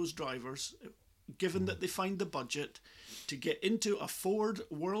one of those drivers, given that they find the budget, to get into a Ford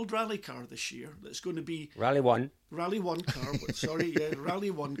World Rally car this year. That's going to be Rally 1 car. Rally 1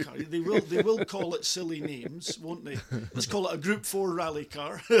 car. They will call it silly names, won't they? Let's call it a Group 4 rally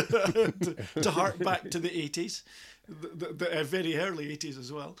car to hark back to the 80s, the very early 80s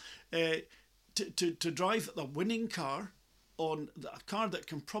as well. To drive the winning car, on a car that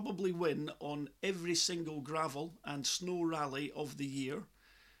can probably win on every single gravel and snow rally of the year,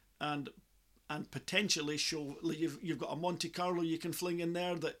 and potentially show you've got a Monte Carlo you can fling in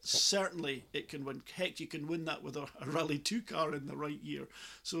there that certainly it can win. Heck, you can win that with a Rally 2 car in the right year.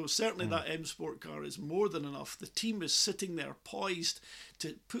 So certainly that M Sport car is more than enough. The team is sitting there poised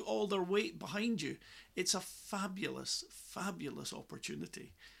to put all their weight behind you. It's a fabulous, fabulous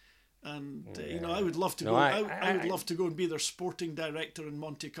opportunity. And I would love to go. I would love to go and be their sporting director in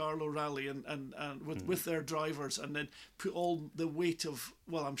Monte Carlo Rally, and with their drivers, and then put all the weight of.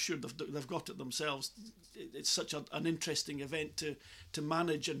 Well, I'm sure they've got it themselves. It's such an interesting event to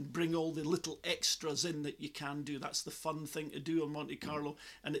manage and bring all the little extras in that you can do. That's the fun thing to do on Monte Carlo,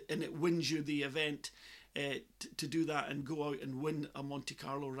 and it wins you the event. To do that and go out and win a Monte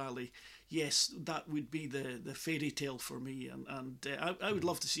Carlo rally, yes, that would be the fairy tale for me, and I would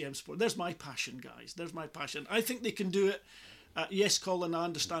love to see M Sport. There's my passion, guys. There's my passion. I think they can do it. Yes, Colin, I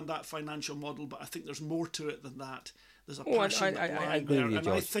understand that financial model, but I think there's more to it than that. There's a passion I agree there, with you, and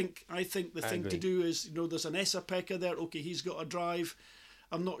George. I think the thing to do is, there's an Esa-Pekka there. Okay, he's got a drive.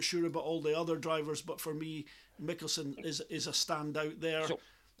 I'm not sure about all the other drivers, but for me, Mickelson is a standout there. So,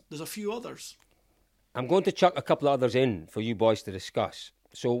 there's a few others. I'm going to chuck a couple of others in for you boys to discuss.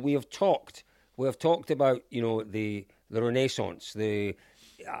 So we have talked about the renaissance, the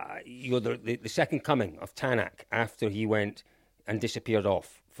second coming of Tanak after he went and disappeared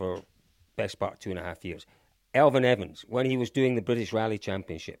off for best part 2.5 years. Elvin Evans, when he was doing the British Rally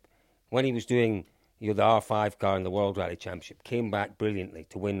Championship, when he was doing the R5 car in the World Rally Championship, came back brilliantly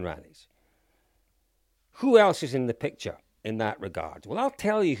to win rallies. Who else is in the picture in that regard? Well, I'll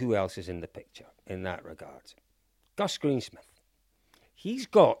tell you who else is in the picture in that regard. Gus Greensmith. He's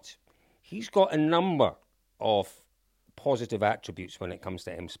got a number of positive attributes when it comes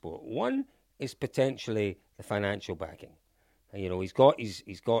to M Sport. One is potentially the financial backing. He's got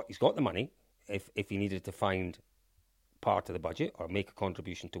the money if he needed to find part of the budget or make a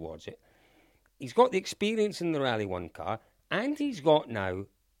contribution towards it. He's got the experience in the Rally 1 car, and he's got now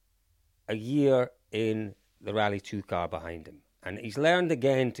a year in the Rally 2 car behind him. And he's learned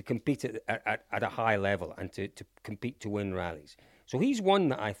again to compete at a high level and to compete to win rallies. So he's one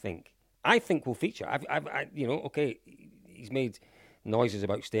that I think will feature. He's made noises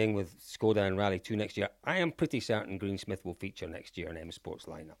about staying with Skoda and Rally 2 next year. I am pretty certain Greensmith will feature next year in M Sport's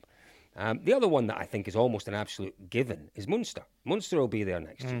lineup. The other one that I think is almost an absolute given is Munster. Munster will be there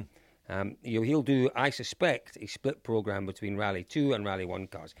next year. He'll do, I suspect, a split program between Rally 2 and Rally 1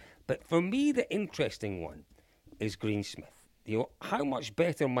 cars. But for me, the interesting one is Greensmith. How much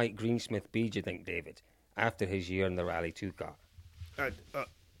better might Greensmith be, do you think, David, after his year in the Rally 2 car?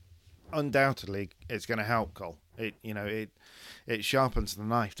 Undoubtedly, it's going to help, Cole. It sharpens the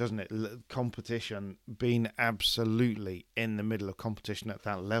knife, doesn't it? Competition, being absolutely in the middle of competition at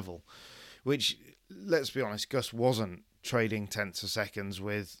that level, which, let's be honest, Gus wasn't trading tenths of seconds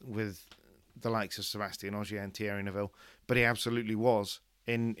with the likes of Sébastien Ogier and Thierry Neuville, but he absolutely was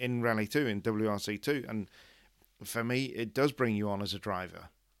in Rally 2, in WRC 2, and for me, it does bring you on as a driver.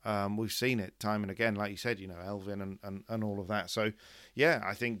 We've seen it time and again, like you said, Elvin and all of that. So, yeah,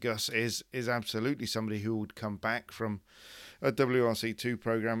 I think Gus is absolutely somebody who would come back from a WRC 2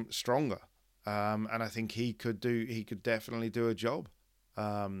 program stronger, and I think he could definitely do a job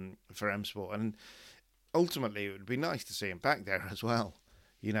for M Sport, and ultimately it would be nice to see him back there as well.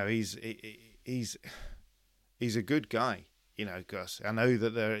 He's a good guy, Gus. I know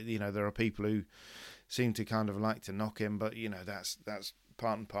that there are people who seem to kind of like to knock him, but that's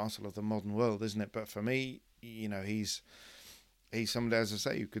part and parcel of the modern world, isn't it? But for me, he's somebody, as I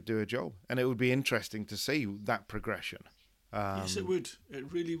say, who could do a job, and it would be interesting to see that progression. Yes, it would.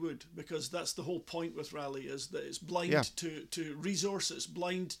 It really would, because that's the whole point with rally, is that it's blind to resource, it's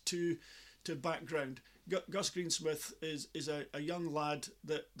blind to background. Gus Greensmith is a young lad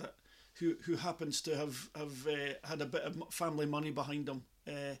who happens to have had a bit of family money behind him.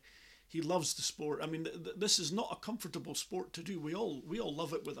 He loves the sport. I mean, this is not a comfortable sport to do. We all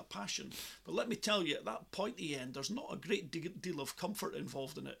love it with a passion. But let me tell you, at that pointy end, there's not a great deal of comfort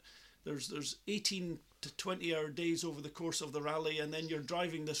involved in it. There's 18 to 20 hour days over the course of the rally, and then you're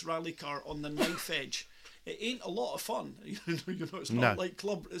driving this rally car on the knife edge. It ain't a lot of fun. It's not like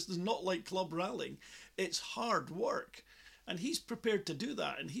club. It's not like club rallying. It's hard work, and he's prepared to do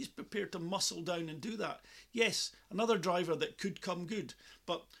that, and he's prepared to muscle down and do that. Yes, another driver that could come good,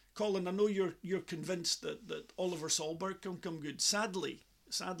 but Colin, I know you're convinced that Oliver Solberg can come good. Sadly,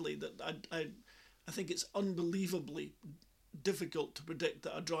 that I think it's unbelievably difficult to predict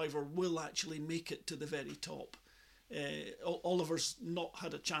that a driver will actually make it to the very top. Oliver's not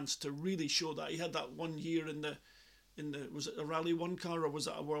had a chance to really show that. He had that 1 year in the was it a Rally 1 car or was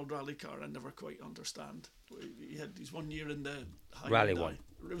it a World Rally car? I never quite understand. He had his 1 year in the Rally 1.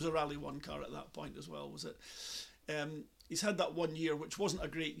 It was a Rally 1 car at that point as well, was it? He's had that 1 year, which wasn't a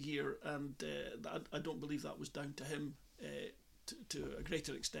great year, and I don't believe that was down to him to a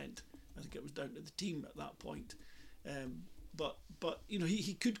greater extent. I think it was down to the team at that point. But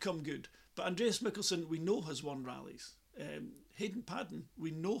he could come good. But Andreas Mikkelsen, we know, has won rallies. Hayden Paddon,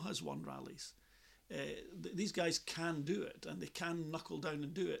 we know, has won rallies. These guys can do it, and they can knuckle down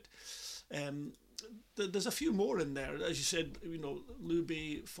and do it. There's a few more in there, as you said.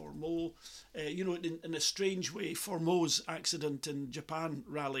 Lube, Formeau. In a strange way, Formeau's accident in Japan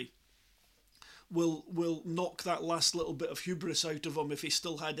rally will knock that last little bit of hubris out of him, if he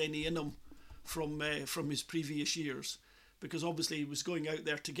still had any in him from his previous years, because obviously he was going out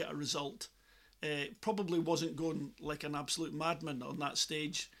there to get a result. Probably wasn't going like an absolute madman on that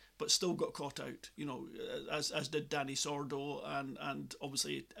stage, but still got caught out, as did Danny Sordo, and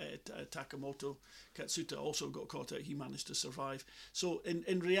obviously Takamoto Katsuta also got caught out. He managed to survive. So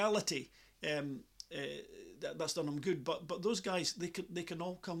in reality, that's done him good. But those guys, they can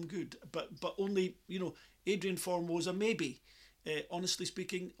all come good. But only, Adrian Formeau's a maybe. Honestly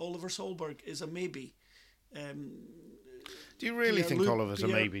speaking, Oliver Solberg is a maybe. Do you really think Oliver's a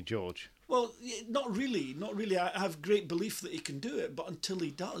maybe, George? Well, not really. I have great belief that he can do it, but until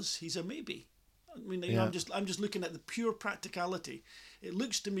he does, he's a maybe. I mean, I'm just looking at the pure practicality. It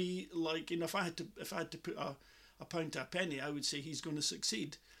looks to me like, if I had to put a pound to a penny, I would say he's going to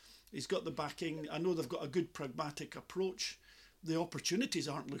succeed. He's got the backing. I know they've got a good pragmatic approach. The opportunities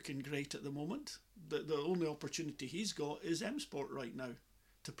aren't looking great at the moment. The only opportunity he's got is M Sport right now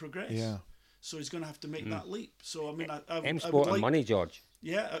to progress. Yeah. So he's going to have to make that leap. So I mean, M Sport and money, George.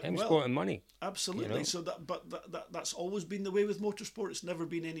 Yeah, M Sport and money. Absolutely. So that's always been the way with motorsport. It's never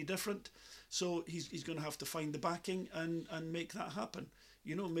been any different. So he's going to have to find the backing and make that happen.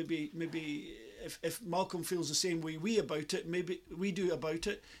 Maybe if Malcolm feels the same way we do about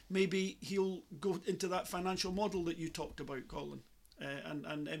it, maybe he'll go into that financial model that you talked about, Colin,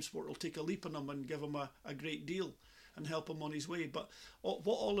 and M Sport will take a leap on him and give him a great deal and help him on his way. But what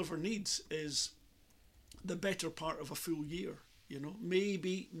Oliver needs is the better part of a full year.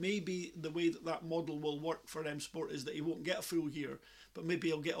 Maybe the way that model will work for M Sport is that he won't get a full year, but maybe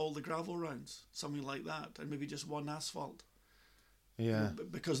he'll get all the gravel rounds, something like that, and maybe just one asphalt. Yeah,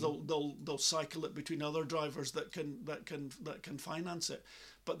 because they'll cycle it between other drivers that can finance it.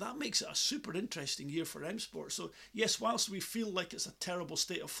 But that makes it a super interesting year for M Sport. So yes, whilst we feel like it's a terrible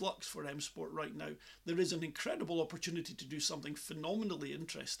state of flux for M Sport right now, there is an incredible opportunity to do something phenomenally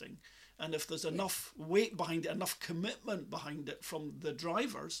interesting. And if there's enough weight behind it, enough commitment behind it from the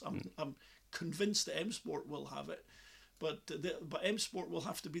drivers, I'm convinced that M Sport will have it. But M Sport will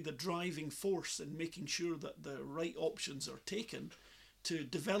have to be the driving force in making sure that the right options are taken to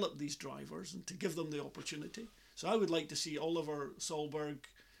develop these drivers and to give them the opportunity. So I would like to see Oliver Solberg,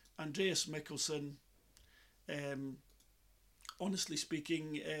 Andreas Mikkelsen, honestly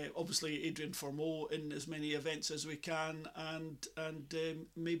speaking, obviously Adrian Formeau in as many events as we can, and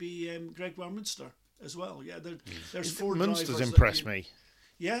maybe Gregoire Munster as well. Yeah, there's four Munster's drivers. Impressed me.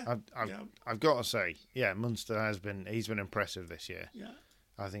 Yeah, I've got to say, Munster he's been impressive this year. Yeah,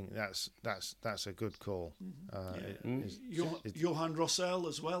 I think that's a good call. Johan Rossell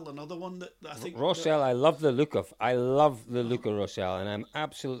as well, another one that I think. Rossell, I love the look of Rossell, and I'm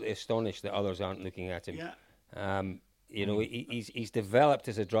absolutely astonished that others aren't looking at him. Yeah. You know, he's developed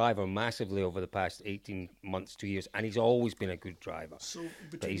as a driver massively over the past 18 months, 2 years, and he's always been a good driver. So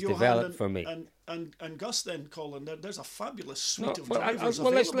but between he's Johan developed for me. And Gus, then, Colin, there's a fabulous suite of well, drivers well,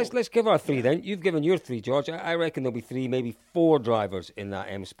 available. let's give our three then. You've given your three, George. I reckon there'll be 3, maybe 4 drivers in that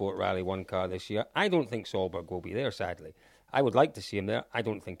M Sport Rally 1 car this year. I don't think Solberg will be there, sadly. I would like to see him there. I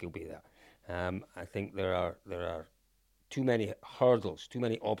don't think he'll be there. I think there are too many hurdles, too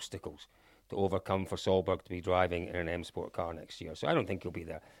many obstacles to overcome for Solberg to be driving in an M Sport car next year. So I don't think he'll be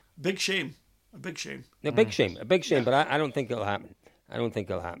there. Big shame. A big shame. A big shame, but I don't think it'll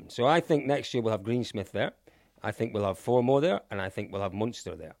happen. So I think next year we'll have Greensmith there. I think we'll have Formo there, and I think we'll have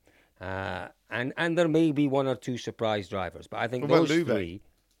Munster there. And there may be 1 or 2 surprise drivers, but I think those 3...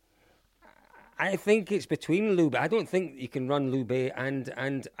 I think it's between Lube. I don't think you can run Lube and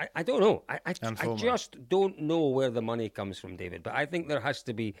I don't know. I just don't know where the money comes from, David. But I think there has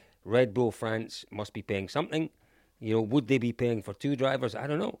to be Red Bull France must be paying something. You know, would they be paying for 2 drivers? I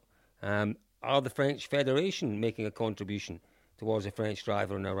don't know. Are the French Federation making a contribution towards a French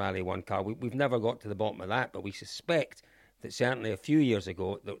driver in a Rally 1 car? We've never got to the bottom of that, but we suspect that certainly a few years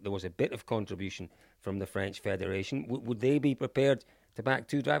ago there was a bit of contribution from the French Federation. Would they be prepared to back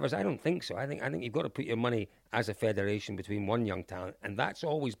 2 drivers? I don't think so. I think you've got to put your money as a federation between 1 young talent, and that's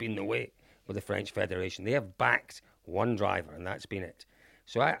always been the way with the French Federation. They have backed 1 driver, and that's been it.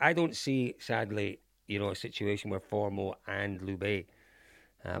 So I don't see, sadly, you know, a situation where Formo and Lube,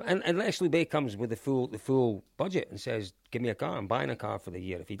 and unless Lube comes with the full budget and says, "Give me a car, I'm buying a car for the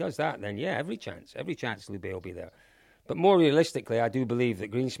year." If he does that, then yeah, every chance Lube will be there. But more realistically, I do believe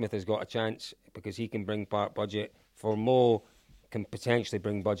that Greensmith has got a chance because he can bring part budget. Formo can potentially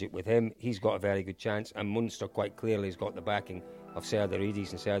bring budget with him. He's got a very good chance, and Munster quite clearly has got the backing of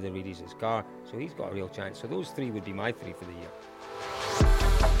Serdaridis, and Serdaridis' his car, so he's got a real chance. So those 3 would be my 3 for the year.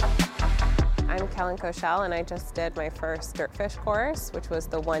 I'm Kellen Koshel, and I just did my first Dirtfish course, which was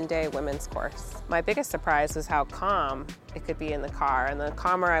the 1-day women's course. My biggest surprise was how calm it could be in the car, and the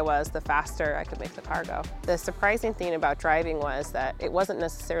calmer I was, the faster I could make the car go. The surprising thing about driving was that it wasn't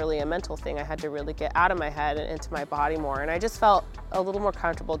necessarily a mental thing. I had to really get out of my head and into my body more, and I just felt a little more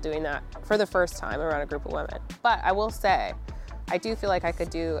comfortable doing that for the first time around a group of women. But I will say, I do feel like I could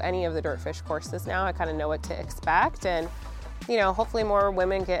do any of the Dirtfish courses now. I kind of know what to expect, and you know, hopefully more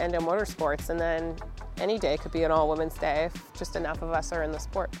women get into motorsports, and then any day could be an all-women's day if just enough of us are in the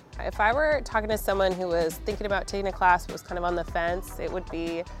sport. If I were talking to someone who was thinking about taking a class but was kind of on the fence, it would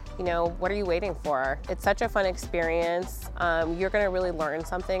be, you know, what are you waiting for? It's such a fun experience. You're going to really learn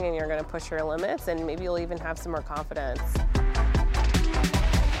something, and you're going to push your limits, and maybe you'll even have some more confidence.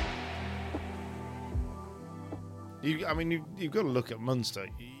 You've got to look at Munster.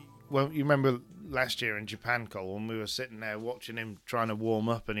 Well, you remember last year in Japan, Cole, when we were sitting there watching him trying to warm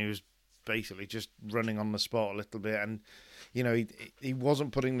up, and he was basically just running on the spot a little bit, and you know he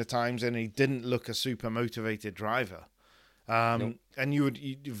wasn't putting the times in. He didn't look a super motivated driver, and you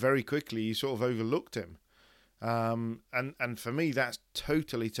very quickly sort of overlooked him. And for me, that's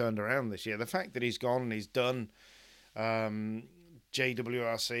totally turned around this year. The fact that he's gone and he's done JWRC,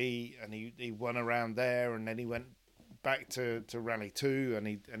 and he won around there, and then he went back to Rally 2, and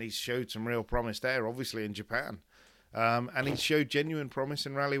he showed some real promise there, obviously in Japan, and he showed genuine promise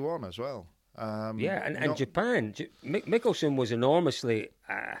in Rally 1 as well. And Japan, Mikkelsen was enormously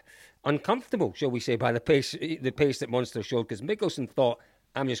uncomfortable, shall we say, by the pace that Munster showed, because Mikkelsen thought,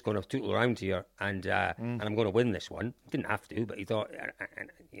 I'm just going to tootle around here and I'm going to win this one. Didn't have to, but he thought, and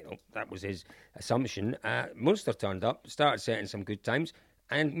you know, that was his assumption. Munster turned up, started setting some good times,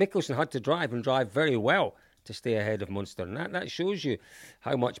 and Mikkelsen had to drive very well to stay ahead of Munster, and that shows you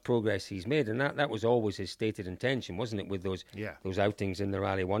how much progress he's made, and that was always his stated intention, wasn't it, with those outings in the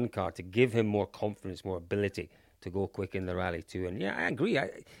Rally 1 car, to give him more confidence, more ability to go quick in the Rally 2. And yeah, I agree.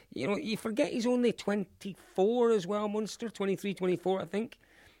 You forget he's only 24 as well, Munster, 23, 24, I think.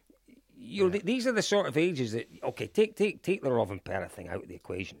 These are the sort of ages that, okay, take the Rovanperä thing out of the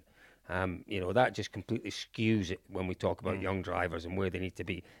equation. That just completely skews it when we talk about young drivers and where they need to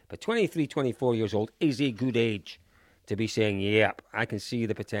be. But 23, 24 years old is a good age to be saying, yep, I can see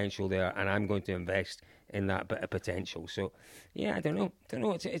the potential there, and I'm going to invest in that bit of potential. So, yeah, I don't know.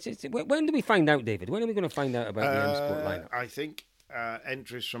 It's when do we find out, David? When are we going to find out about the M Sport lineup? I think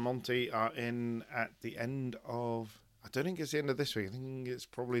entries from Monty are in at the end of... I don't think it's the end of this week. I think it's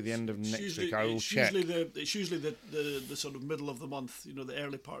probably the end of next week. I will check. It's usually the sort of middle of the month. You know, the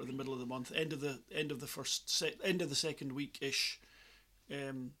early part of the middle of the month, end of the second week ish,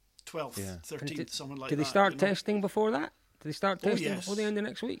 12th, 13th, something like that. Did they start testing before that? Do they start testing yes. before the end of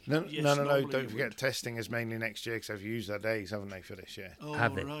next week? No, Yes, no. normally Don't you forget, would. testing is mainly next year because they've used their days, haven't they, for this year? Oh,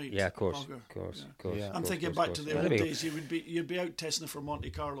 Have they? right. Yeah, of course, Bugger. of course, Yeah. of course. Yeah. of I'm course, thinking of back course, to of the course. old There we go. days. You'd be out testing for Monte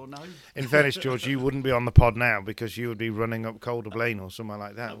Carlo now. In fairness, George, you wouldn't be on the pod now because you would be running up Calder Blaine or somewhere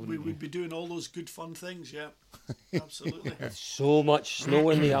like that, We wouldn't would be doing all those good fun things. Yeah, absolutely. So much snow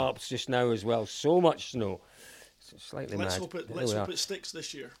in the Alps just now as well. So much snow. So slightly Let's mad. hope it. There Let's we hope are. it sticks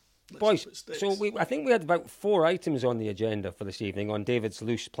this year. Let's Boys, hope it sticks. so I think we had about 4 items on the agenda for this evening on David's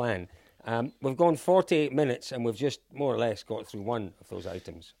loose plan. We've gone 48 minutes and we've just more or less got through one of those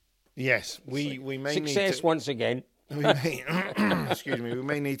items. Yes, we may need Success to... once again. We may, excuse me. We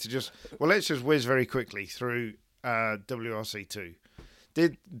may need to just. Well, let's just whiz very quickly through WRC 2.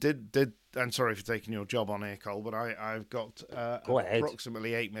 Did and sorry for taking your job on here, Cole, but I've got Go ahead.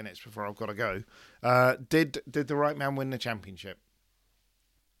 approximately 8 minutes before I've got to go. Did the right man win the championship?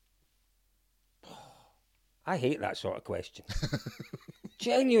 I hate that sort of question.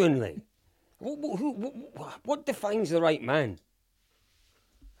 Genuinely. What defines the right man?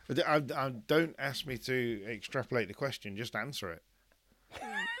 I don't ask me to extrapolate the question. Just answer it.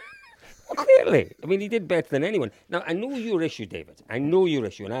 Well, clearly. I mean, he did better than anyone. Now, I know your issue, David. I know your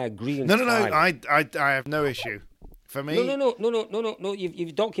issue, and I agree No. entirely. I have no issue. For me, No.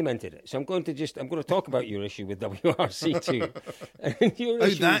 You've documented it, so I'm going to talk about your issue with WRC too. And your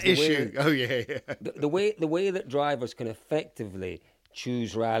issue that is the way issue. Oh yeah. the way that drivers can effectively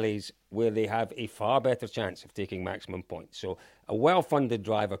choose rallies where they have a far better chance of taking maximum points. So a well-funded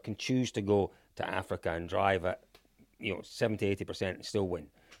driver can choose to go to Africa and drive at 70-80% and still win.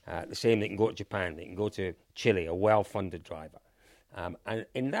 The same, they can go to Japan, they can go to Chile, a well-funded driver. And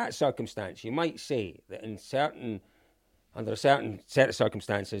in that circumstance, you might say that under a certain set of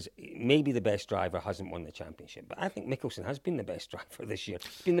circumstances, maybe the best driver hasn't won the championship. But I think Mickelson has been the best driver this year.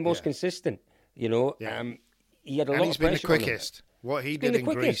 He's been the most consistent, He had a lot And of he's been the pressure on him. quickest. What he He's did been in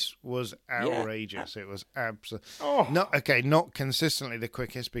the Greece quickest. was outrageous. It was absolutely Oh. not consistently the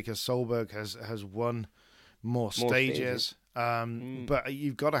quickest because Solberg has won more stages. But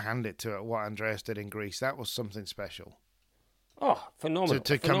you've got to hand it to it. What Andreas did in Greece, that was something special. Oh, phenomenal!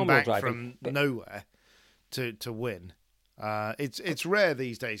 To come Phenomenal back driving. from nowhere to win. It's rare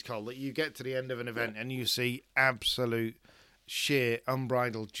these days, Cole, that you get to the end of an event and you see absolute sheer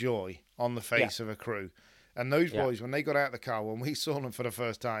unbridled joy on the face of a crew. And those boys, when they got out of the car, when we saw them for the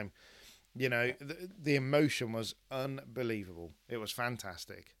first time, the emotion was unbelievable. It was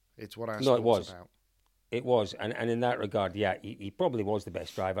fantastic. It's what our sport's about. It was, and in that regard, he probably was the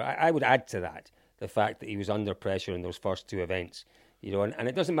best driver. I would add to that the fact that he was under pressure in those first 2 events. And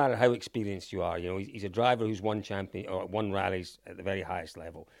it doesn't matter how experienced you are. He's a driver who's won rallies at the very highest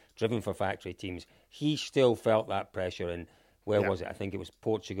level, driven for factory teams. He still felt that pressure, and where was it? I think it was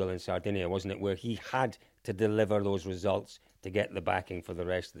Portugal and Sardinia, wasn't it? Where he had to deliver those results to get the backing for the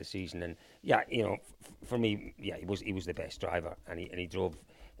rest of the season. And for me, he was the best driver, and he drove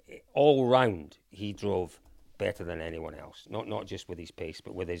all round. He drove better than anyone else. Not just with his pace,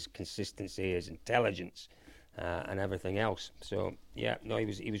 but with his consistency, his intelligence. And everything else. So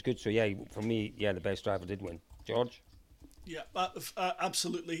he was good. So for me, the best driver did win. George? Yeah,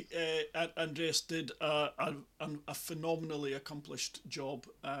 absolutely. Andreas did a phenomenally accomplished job,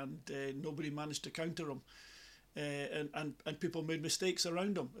 and nobody managed to counter him. And people made mistakes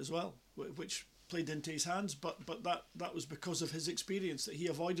around him as well, which played into his hands. But that was because of his experience that he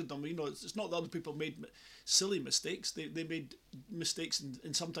avoided them. It's not that other people made silly mistakes. They made mistakes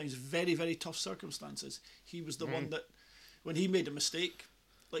in sometimes very, very tough circumstances. He was the one that, when he made a mistake,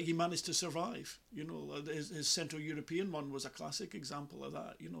 he managed to survive. His Central European one was a classic example of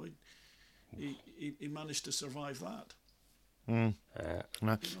that. He managed to survive that.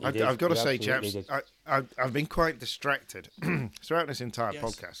 I've got to say, chaps, I've been quite distracted throughout this entire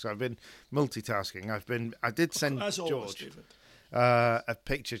podcast. So I've been multitasking. I did send As always, George David. a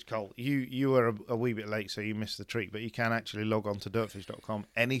picture, Cole. You were a wee bit late, so you missed the treat. But you can actually log on to dirtfish.com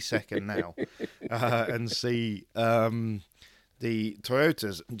any second now and see the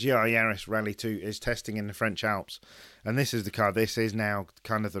Toyota's GR Yaris Rally 2 is testing in the French Alps. And this is the car. This is now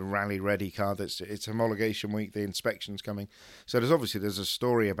kind of the rally-ready car. It's homologation week. The inspection's coming. So there's a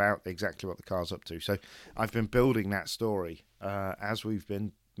story about exactly what the car's up to. So I've been building that story as we've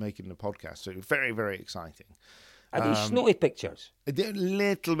been making the podcast. So very, very exciting. Are these snowy pictures? A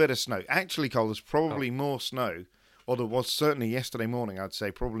little bit of snow. Actually, Cole, there's probably more snow, or there was certainly yesterday morning, I'd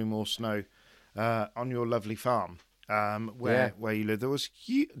say, probably more snow on your lovely farm where you live. There was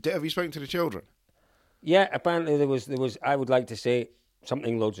have you spoken to the children? Yeah, apparently there was. I would like to say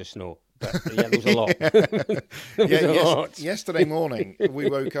something loads of snow, but there was a lot. Yesterday morning we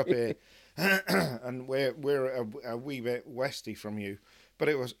woke up here and we're a wee bit westy from you, but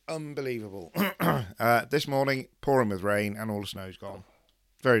it was unbelievable. This morning, pouring with rain, and all the snow's gone.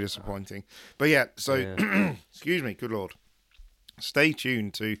 Very disappointing. But yeah, so excuse me, good Lord. Stay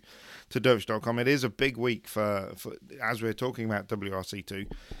tuned to dirtfish.com. It is a big week for as we're talking about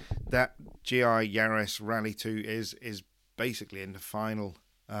WRC2. That GI Yaris Rally 2 is basically in the final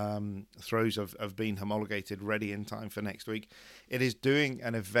throes of being homologated, ready in time for next week. It is doing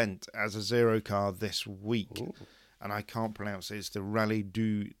an event as a zero car this week. Ooh. And I can't pronounce it. It's the Rally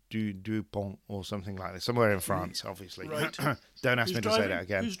du Pont or something like this. Somewhere in France, obviously. Right. Don't ask me to say that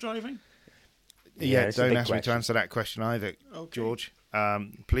again. Who's driving? Yeah, don't ask me to answer that question either, George.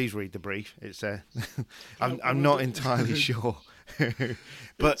 Please read the brief. It's I'm not entirely sure.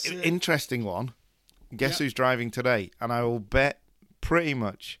 But interesting one. Guess who's driving today? And I will bet pretty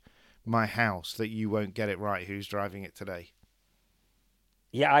much my house that you won't get it right who's driving it today.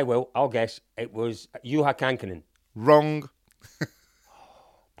 Yeah, I will. I'll guess. It was Juha Kankkunen. Wrong.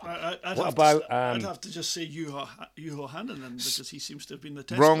 I'd have to just say Juho Hannanen because he seems to have been the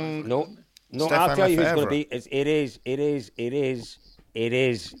test Wrong. driver. No, I'll tell you who's going to be. It is.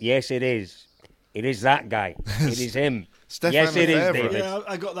 Yes, it is. It is that guy. It is him. Stefan yes, it Lefebvre. is, David. Yeah,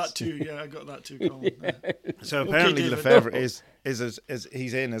 I got that too. Colin. So apparently Lefebvre is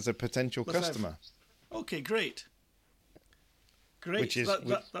he's in as a potential customer. Okay, great.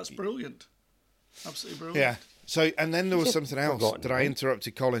 That's brilliant. Absolutely brilliant. Yeah. So, and then there was something else that I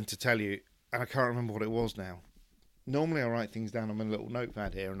interrupted Colin to tell you, and I can't remember what it was now. Normally I write things down on my little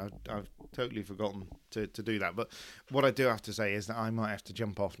notepad here, and I've totally forgotten to do that. But what I do have to say is that I might have to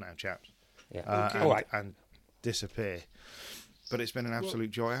jump off now, chaps. Yeah. And disappear. But it's been an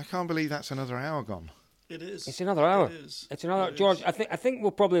absolute joy. I can't believe that's another hour gone. It is. It's another hour. It's another. George, I think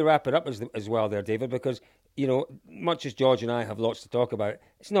we'll probably wrap it up as well there, David, because much as George and I have lots to talk about,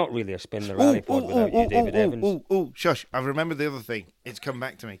 it's not really a spin the rally pod without you, David Evans. Shush! I've remembered the other thing. It's come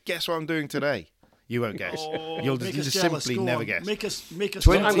back to me. Guess what I'm doing today? You won't guess. You'll just simply never guess. Make us.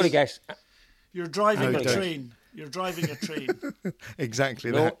 I'm going to guess. You're driving a train. You're driving a train.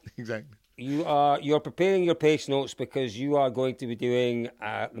 Exactly that. Exactly. You're preparing your pace notes because you are going to be doing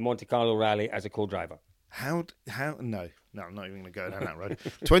the Monte Carlo Rally as a co-driver. How? No, I'm not even going to go down that road.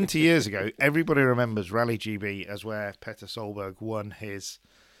 20 years ago, everybody remembers Rally GB as where Petter Solberg won his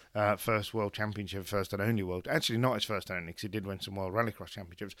first World Championship, first and only World. Actually, not his first and only, because he did win some World Rallycross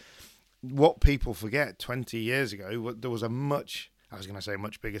Championships. What people forget, 20 years ago, there was a much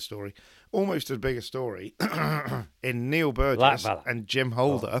bigger story, almost as big a story, in Neil Burgess and Jim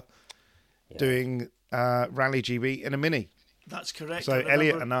Holder doing Rally GB in a Mini. That's correct. So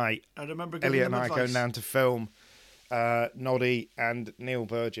Elliot and I advice. going down to film Noddy and Neil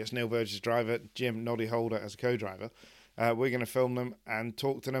Burgess. Neil Burgess driver, Jim Noddy Holder as a co-driver. We're going to film them and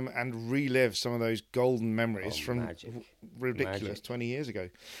talk to them and relive some of those golden memories from ridiculous 20 years ago.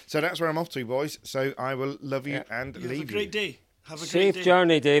 So that's where I'm off to, boys. So I will love you and leave you. Have a great day. Safe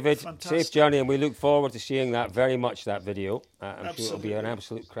journey, David. Fantastic. Safe journey, and we look forward to seeing that video. I'm sure it'll be an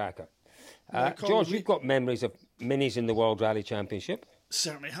absolute cracker. George, you've got memories of minis in the World Rally Championship?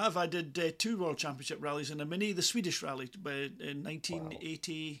 Certainly have. I did 2 World Championship rallies in a mini, the Swedish rally in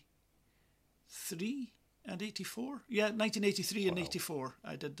 1983 and 84. Yeah, 1983 and 84.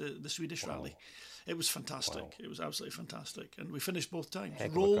 I did the Swedish rally. It was fantastic. Wow. It was absolutely fantastic. And we finished both times. We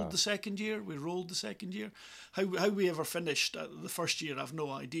rolled the second year. How we ever finished the first year, I've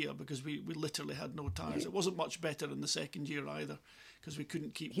no idea, because we literally had no tyres. It wasn't much better in the second year either, because we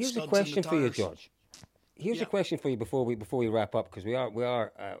couldn't keep studs in the tyres. Here's a question for you, George. Here's a question for you before we wrap up, because we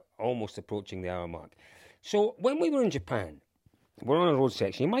are almost approaching the hour mark. So when we were in Japan, we're on a road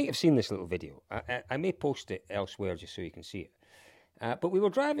section. You might have seen this little video. I may post it elsewhere just so you can see it. But we were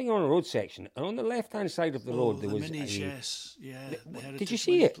driving on a road section, and on the left-hand side of the road there was minis, yes. Yeah. Did you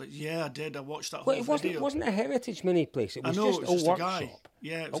see it? Yeah, I did. I watched that whole video. It wasn't a heritage mini place. It was just a workshop. Guy.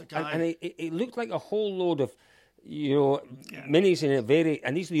 Yeah, it was a guy. And it looked like a whole load of minis in a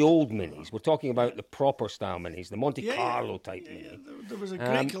and these are the old minis. We're talking about the proper style minis, the Monte Carlo type mini. Yeah. There was a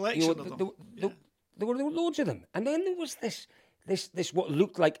great collection of them. There were loads of them, and then there was this what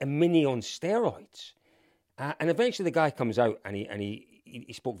looked like a mini on steroids. And eventually the guy comes out and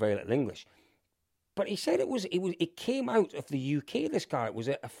he spoke very little English, but he said it came out of the UK. This car, it was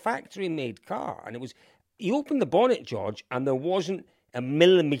a factory made car, and he opened the bonnet, George, and there wasn't a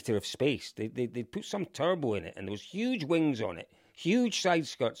millimetre of space. They put some turbo in it, and there was huge wings on it, huge side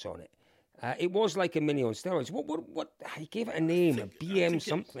skirts on it. It was like a Mini on steroids. What? He gave it a name, a BM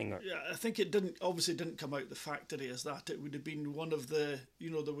something. I think it didn't come out the factory as that. It would have been one of the,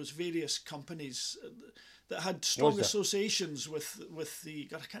 there was various companies that had strong associations with the.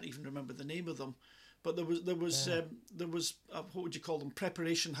 God, I can't even remember the name of them. But there was what would you call them?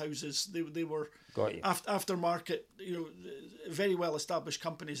 Preparation houses. They were aftermarket, very well established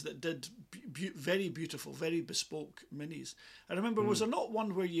companies that did very beautiful, very bespoke minis. I remember, was there not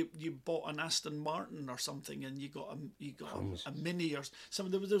one where you bought an Aston Martin or something and you got a mini or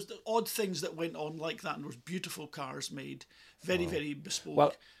something? There was odd things that went on like that, and there was beautiful cars made, very bespoke.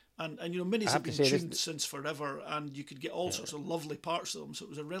 Well, And minis have been tuned since forever, and you could get all sorts of lovely parts of them. So it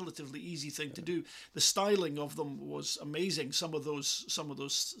was a relatively easy thing to do. The styling of them was amazing. Some of those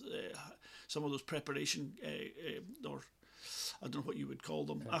preparation or I don't know what you would call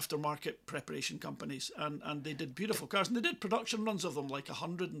them, aftermarket preparation companies, and they did beautiful cars, and they did production runs of them, like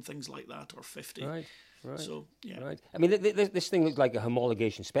 100 and things like that, or 50. Right. So, yeah. Right. I mean, this thing looked like a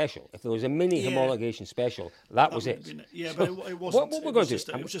homologation special. If there was a mini homologation special, that was it. Yeah, so but it wasn't. What we're going to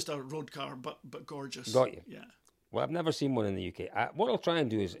do? It was just a road car, but gorgeous. Got you. Yeah. Well, I've never seen one in the UK. What I'll try and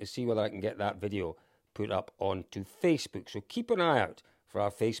do is see whether I can get that video put up onto Facebook. So keep an eye out for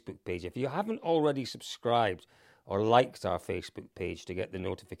our Facebook page. If you haven't already subscribed or liked our Facebook page to get the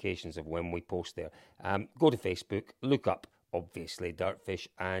notifications of when we post there, go to Facebook, look up, obviously, Dirtfish,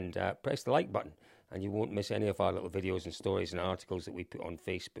 and press the like button. And you won't miss any of our little videos and stories and articles that we put on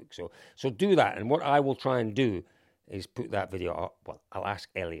Facebook. So do that. And what I will try and do is put that video up. Well, I'll ask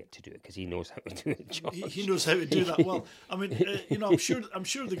Elliot to do it because he knows how to do it, George. He knows how to do that well. I mean, I'm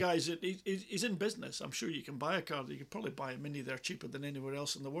sure the guys, he's in business. I'm sure you can buy a car. You could probably buy a mini there cheaper than anywhere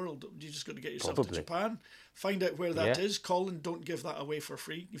else in the world. You just got to get yourself to Japan, find out where that is. Colin, don't give that away for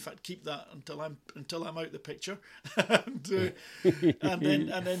free. In fact, keep that until I'm out the picture, and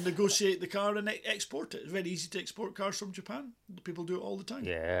then negotiate the car and export it. It's very easy to export cars from Japan. People do it all the time.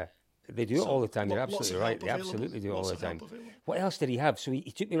 Yeah. They do it all the time. You're absolutely right. They absolutely do it all the time. What else did he have? So he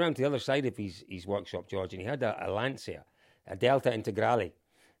took me around to the other side of his workshop, George, and he had a Lancia, a Delta Integrale,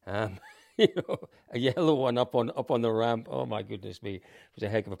 a yellow one up on the ramp. Oh my goodness me, it was a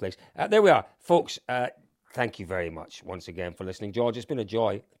heck of a place. There we are, folks. Thank you very much once again for listening, George. It's been a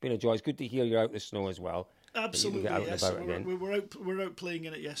joy. It's good to hear you're out in the snow as well. Absolutely, yes. We're out playing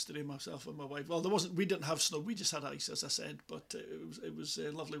in it yesterday, myself and my wife. Well, we didn't have snow. We just had ice, as I said. But it was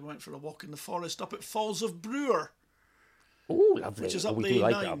lovely. We went for a walk in the forest up at Falls of Brewer. Oh, lovely! Which is up we do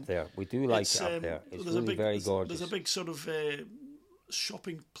like it up there. We do like it up there. It's really very gorgeous. There's a big sort of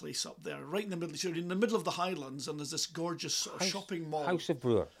shopping place up there, right in the middle. You're in the middle of the Highlands, and there's this gorgeous sort of shopping mall. House of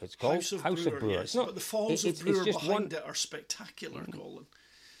Brewer. It's called House of Brewer. Yes. It's not, but the Falls of Brewer behind it are spectacular, Colin.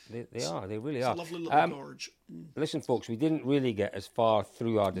 They are. They really are. It's a lovely little gorge. Listen, folks, we didn't really get as far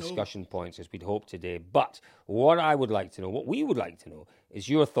through our discussion points as we'd hoped today. But what we would like to know, is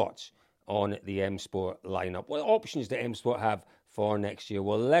your thoughts on the M Sport lineup. What options do M Sport have for next year?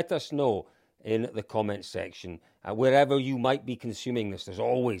 Well, let us know in the comments section. Wherever you might be consuming this, there's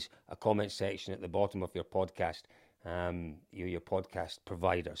always a comment section at the bottom of your podcast. Your podcast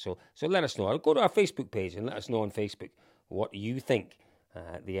provider. So let us know. Or go to our Facebook page and let us know on Facebook what you think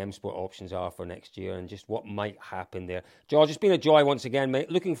the M Sport options are for next year and just what might happen there. George, it's been a joy once again,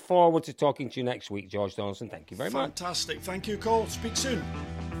 mate. Looking forward to talking to you next week, George Donaldson. Thank you very much. Fantastic. Thank you, Cole. Speak soon.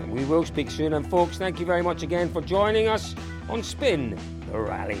 And we will speak soon. And folks, thank you very much again for joining us on Spin the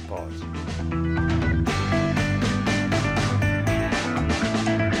Rally Pod.